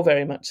is still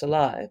very much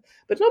alive,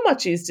 but not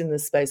much used in the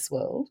space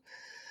world.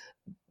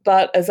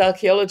 But as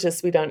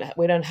archaeologists, we don't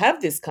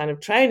have this kind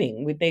of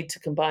training. We'd need to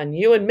combine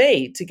you and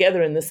me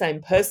together in the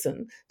same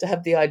person to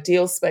have the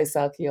ideal space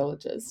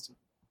archaeologist.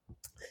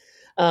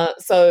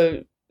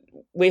 So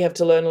we have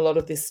to learn a lot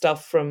of this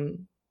stuff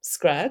from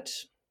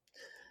scratch.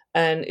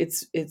 And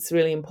it's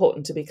really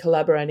important to be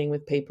collaborating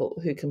with people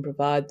who can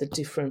provide the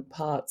different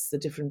parts, the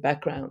different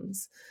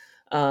backgrounds,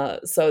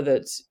 so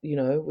that,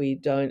 we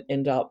don't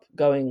end up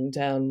going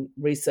down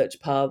research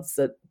paths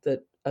that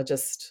are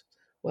just,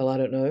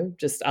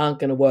 just aren't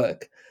going to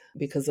work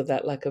because of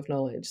that lack of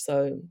knowledge.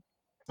 So,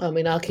 I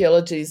mean,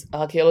 archaeologists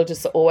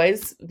are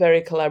always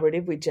very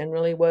collaborative. We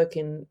generally work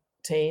in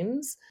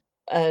teams.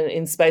 And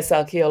in space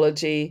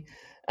archaeology,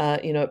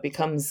 it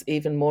becomes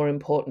even more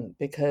important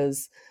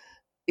because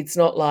it's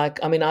not like,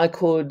 I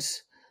could,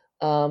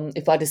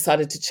 if I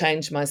decided to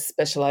change my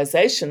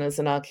specialization as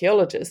an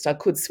archaeologist, I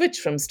could switch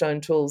from stone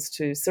tools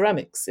to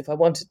ceramics if I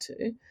wanted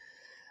to.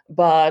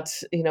 But,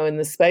 in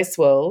the space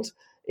world,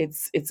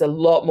 it's a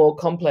lot more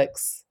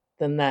complex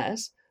than that.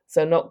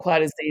 So not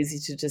quite as easy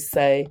to just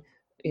say,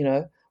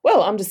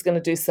 well, I'm just going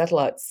to do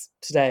satellites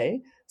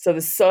today. So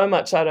there's so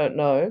much I don't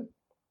know.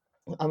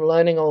 I'm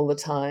learning all the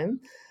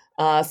time.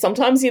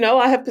 Sometimes,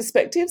 I have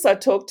perspectives. I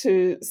talk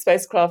to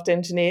spacecraft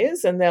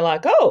engineers and they're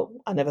like, oh,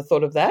 I never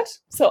thought of that.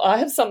 So I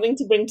have something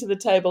to bring to the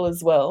table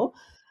as well.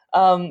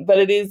 But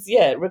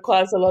it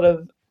requires a lot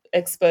of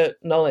expert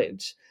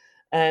knowledge.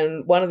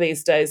 And one of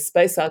these days,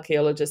 space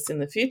archaeologists in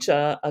the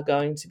future are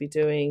going to be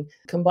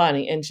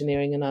combining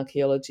engineering and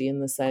archaeology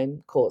in the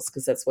same course,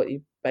 because that's what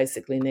you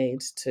basically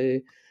need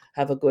to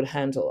have a good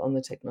handle on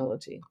the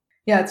technology.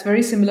 Yeah, it's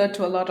very similar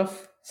to a lot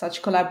of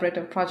such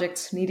collaborative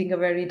projects needing a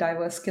very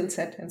diverse skill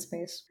set in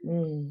space.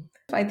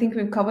 I think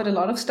we've covered a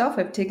lot of stuff.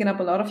 I've taken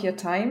up a lot of your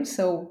time.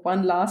 So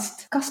one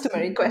last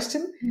customary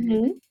question.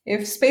 Mm-hmm.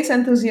 If space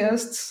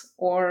enthusiasts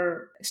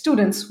or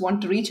students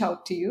want to reach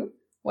out to you,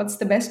 what's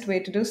the best way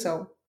to do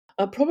so?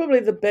 Probably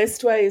the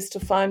best way is to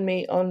find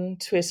me on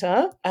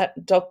Twitter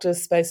at Dr.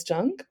 Space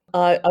Junk.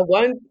 I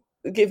won't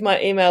give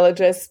my email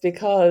address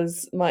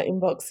because my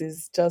inbox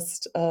is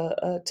just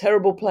a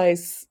terrible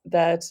place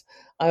that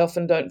I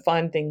often don't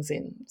find things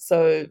in.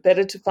 So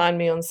better to find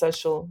me on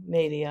social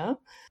media.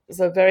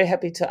 So very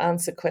happy to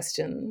answer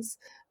questions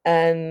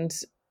and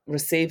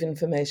receive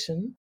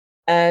information.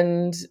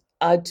 And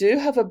I do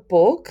have a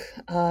book,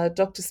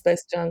 Dr.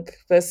 Space Junk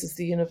versus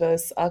the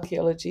Universe,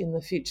 Archaeology in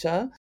the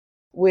Future,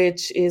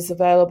 which is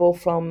available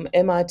from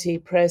MIT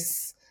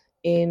Press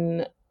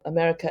in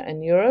America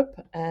and Europe,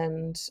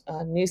 and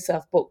New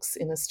South Books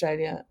in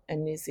Australia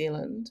and New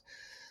Zealand.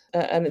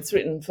 And it's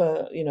written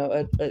for,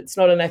 it's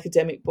not an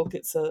academic book,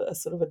 it's a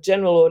sort of a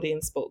general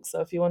audience book. So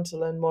if you want to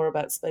learn more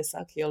about space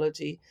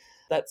archaeology,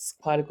 that's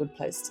quite a good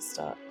place to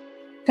start.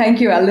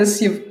 Thank you,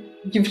 Alice.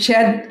 You've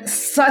shared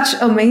such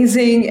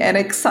amazing and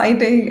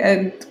exciting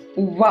and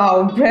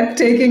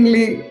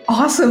breathtakingly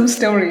awesome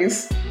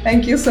stories.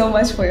 Thank you so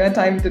much for your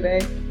time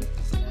today.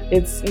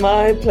 It's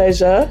my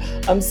pleasure.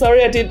 I'm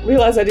sorry I didn't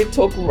realize I did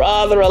talk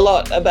rather a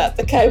lot about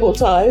the cable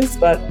ties,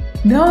 but...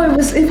 No,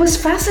 it was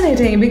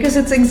fascinating because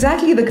it's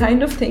exactly the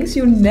kind of things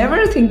you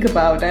never think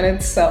about, and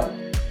it's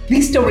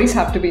these stories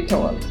have to be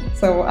told.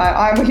 So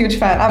I'm a huge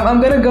fan. I'm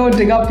going to go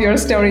dig up your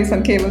stories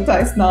on cable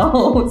ties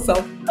now. So,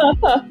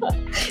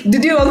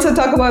 did you also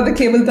talk about the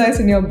cable ties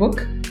in your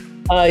book?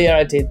 Yeah,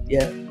 I did,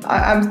 yeah.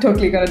 I'm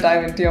totally going to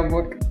dive into your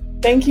book.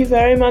 Thank you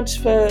very much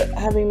for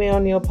having me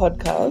on your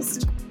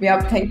podcast. Yeah,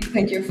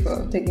 thank you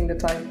for taking the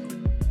time.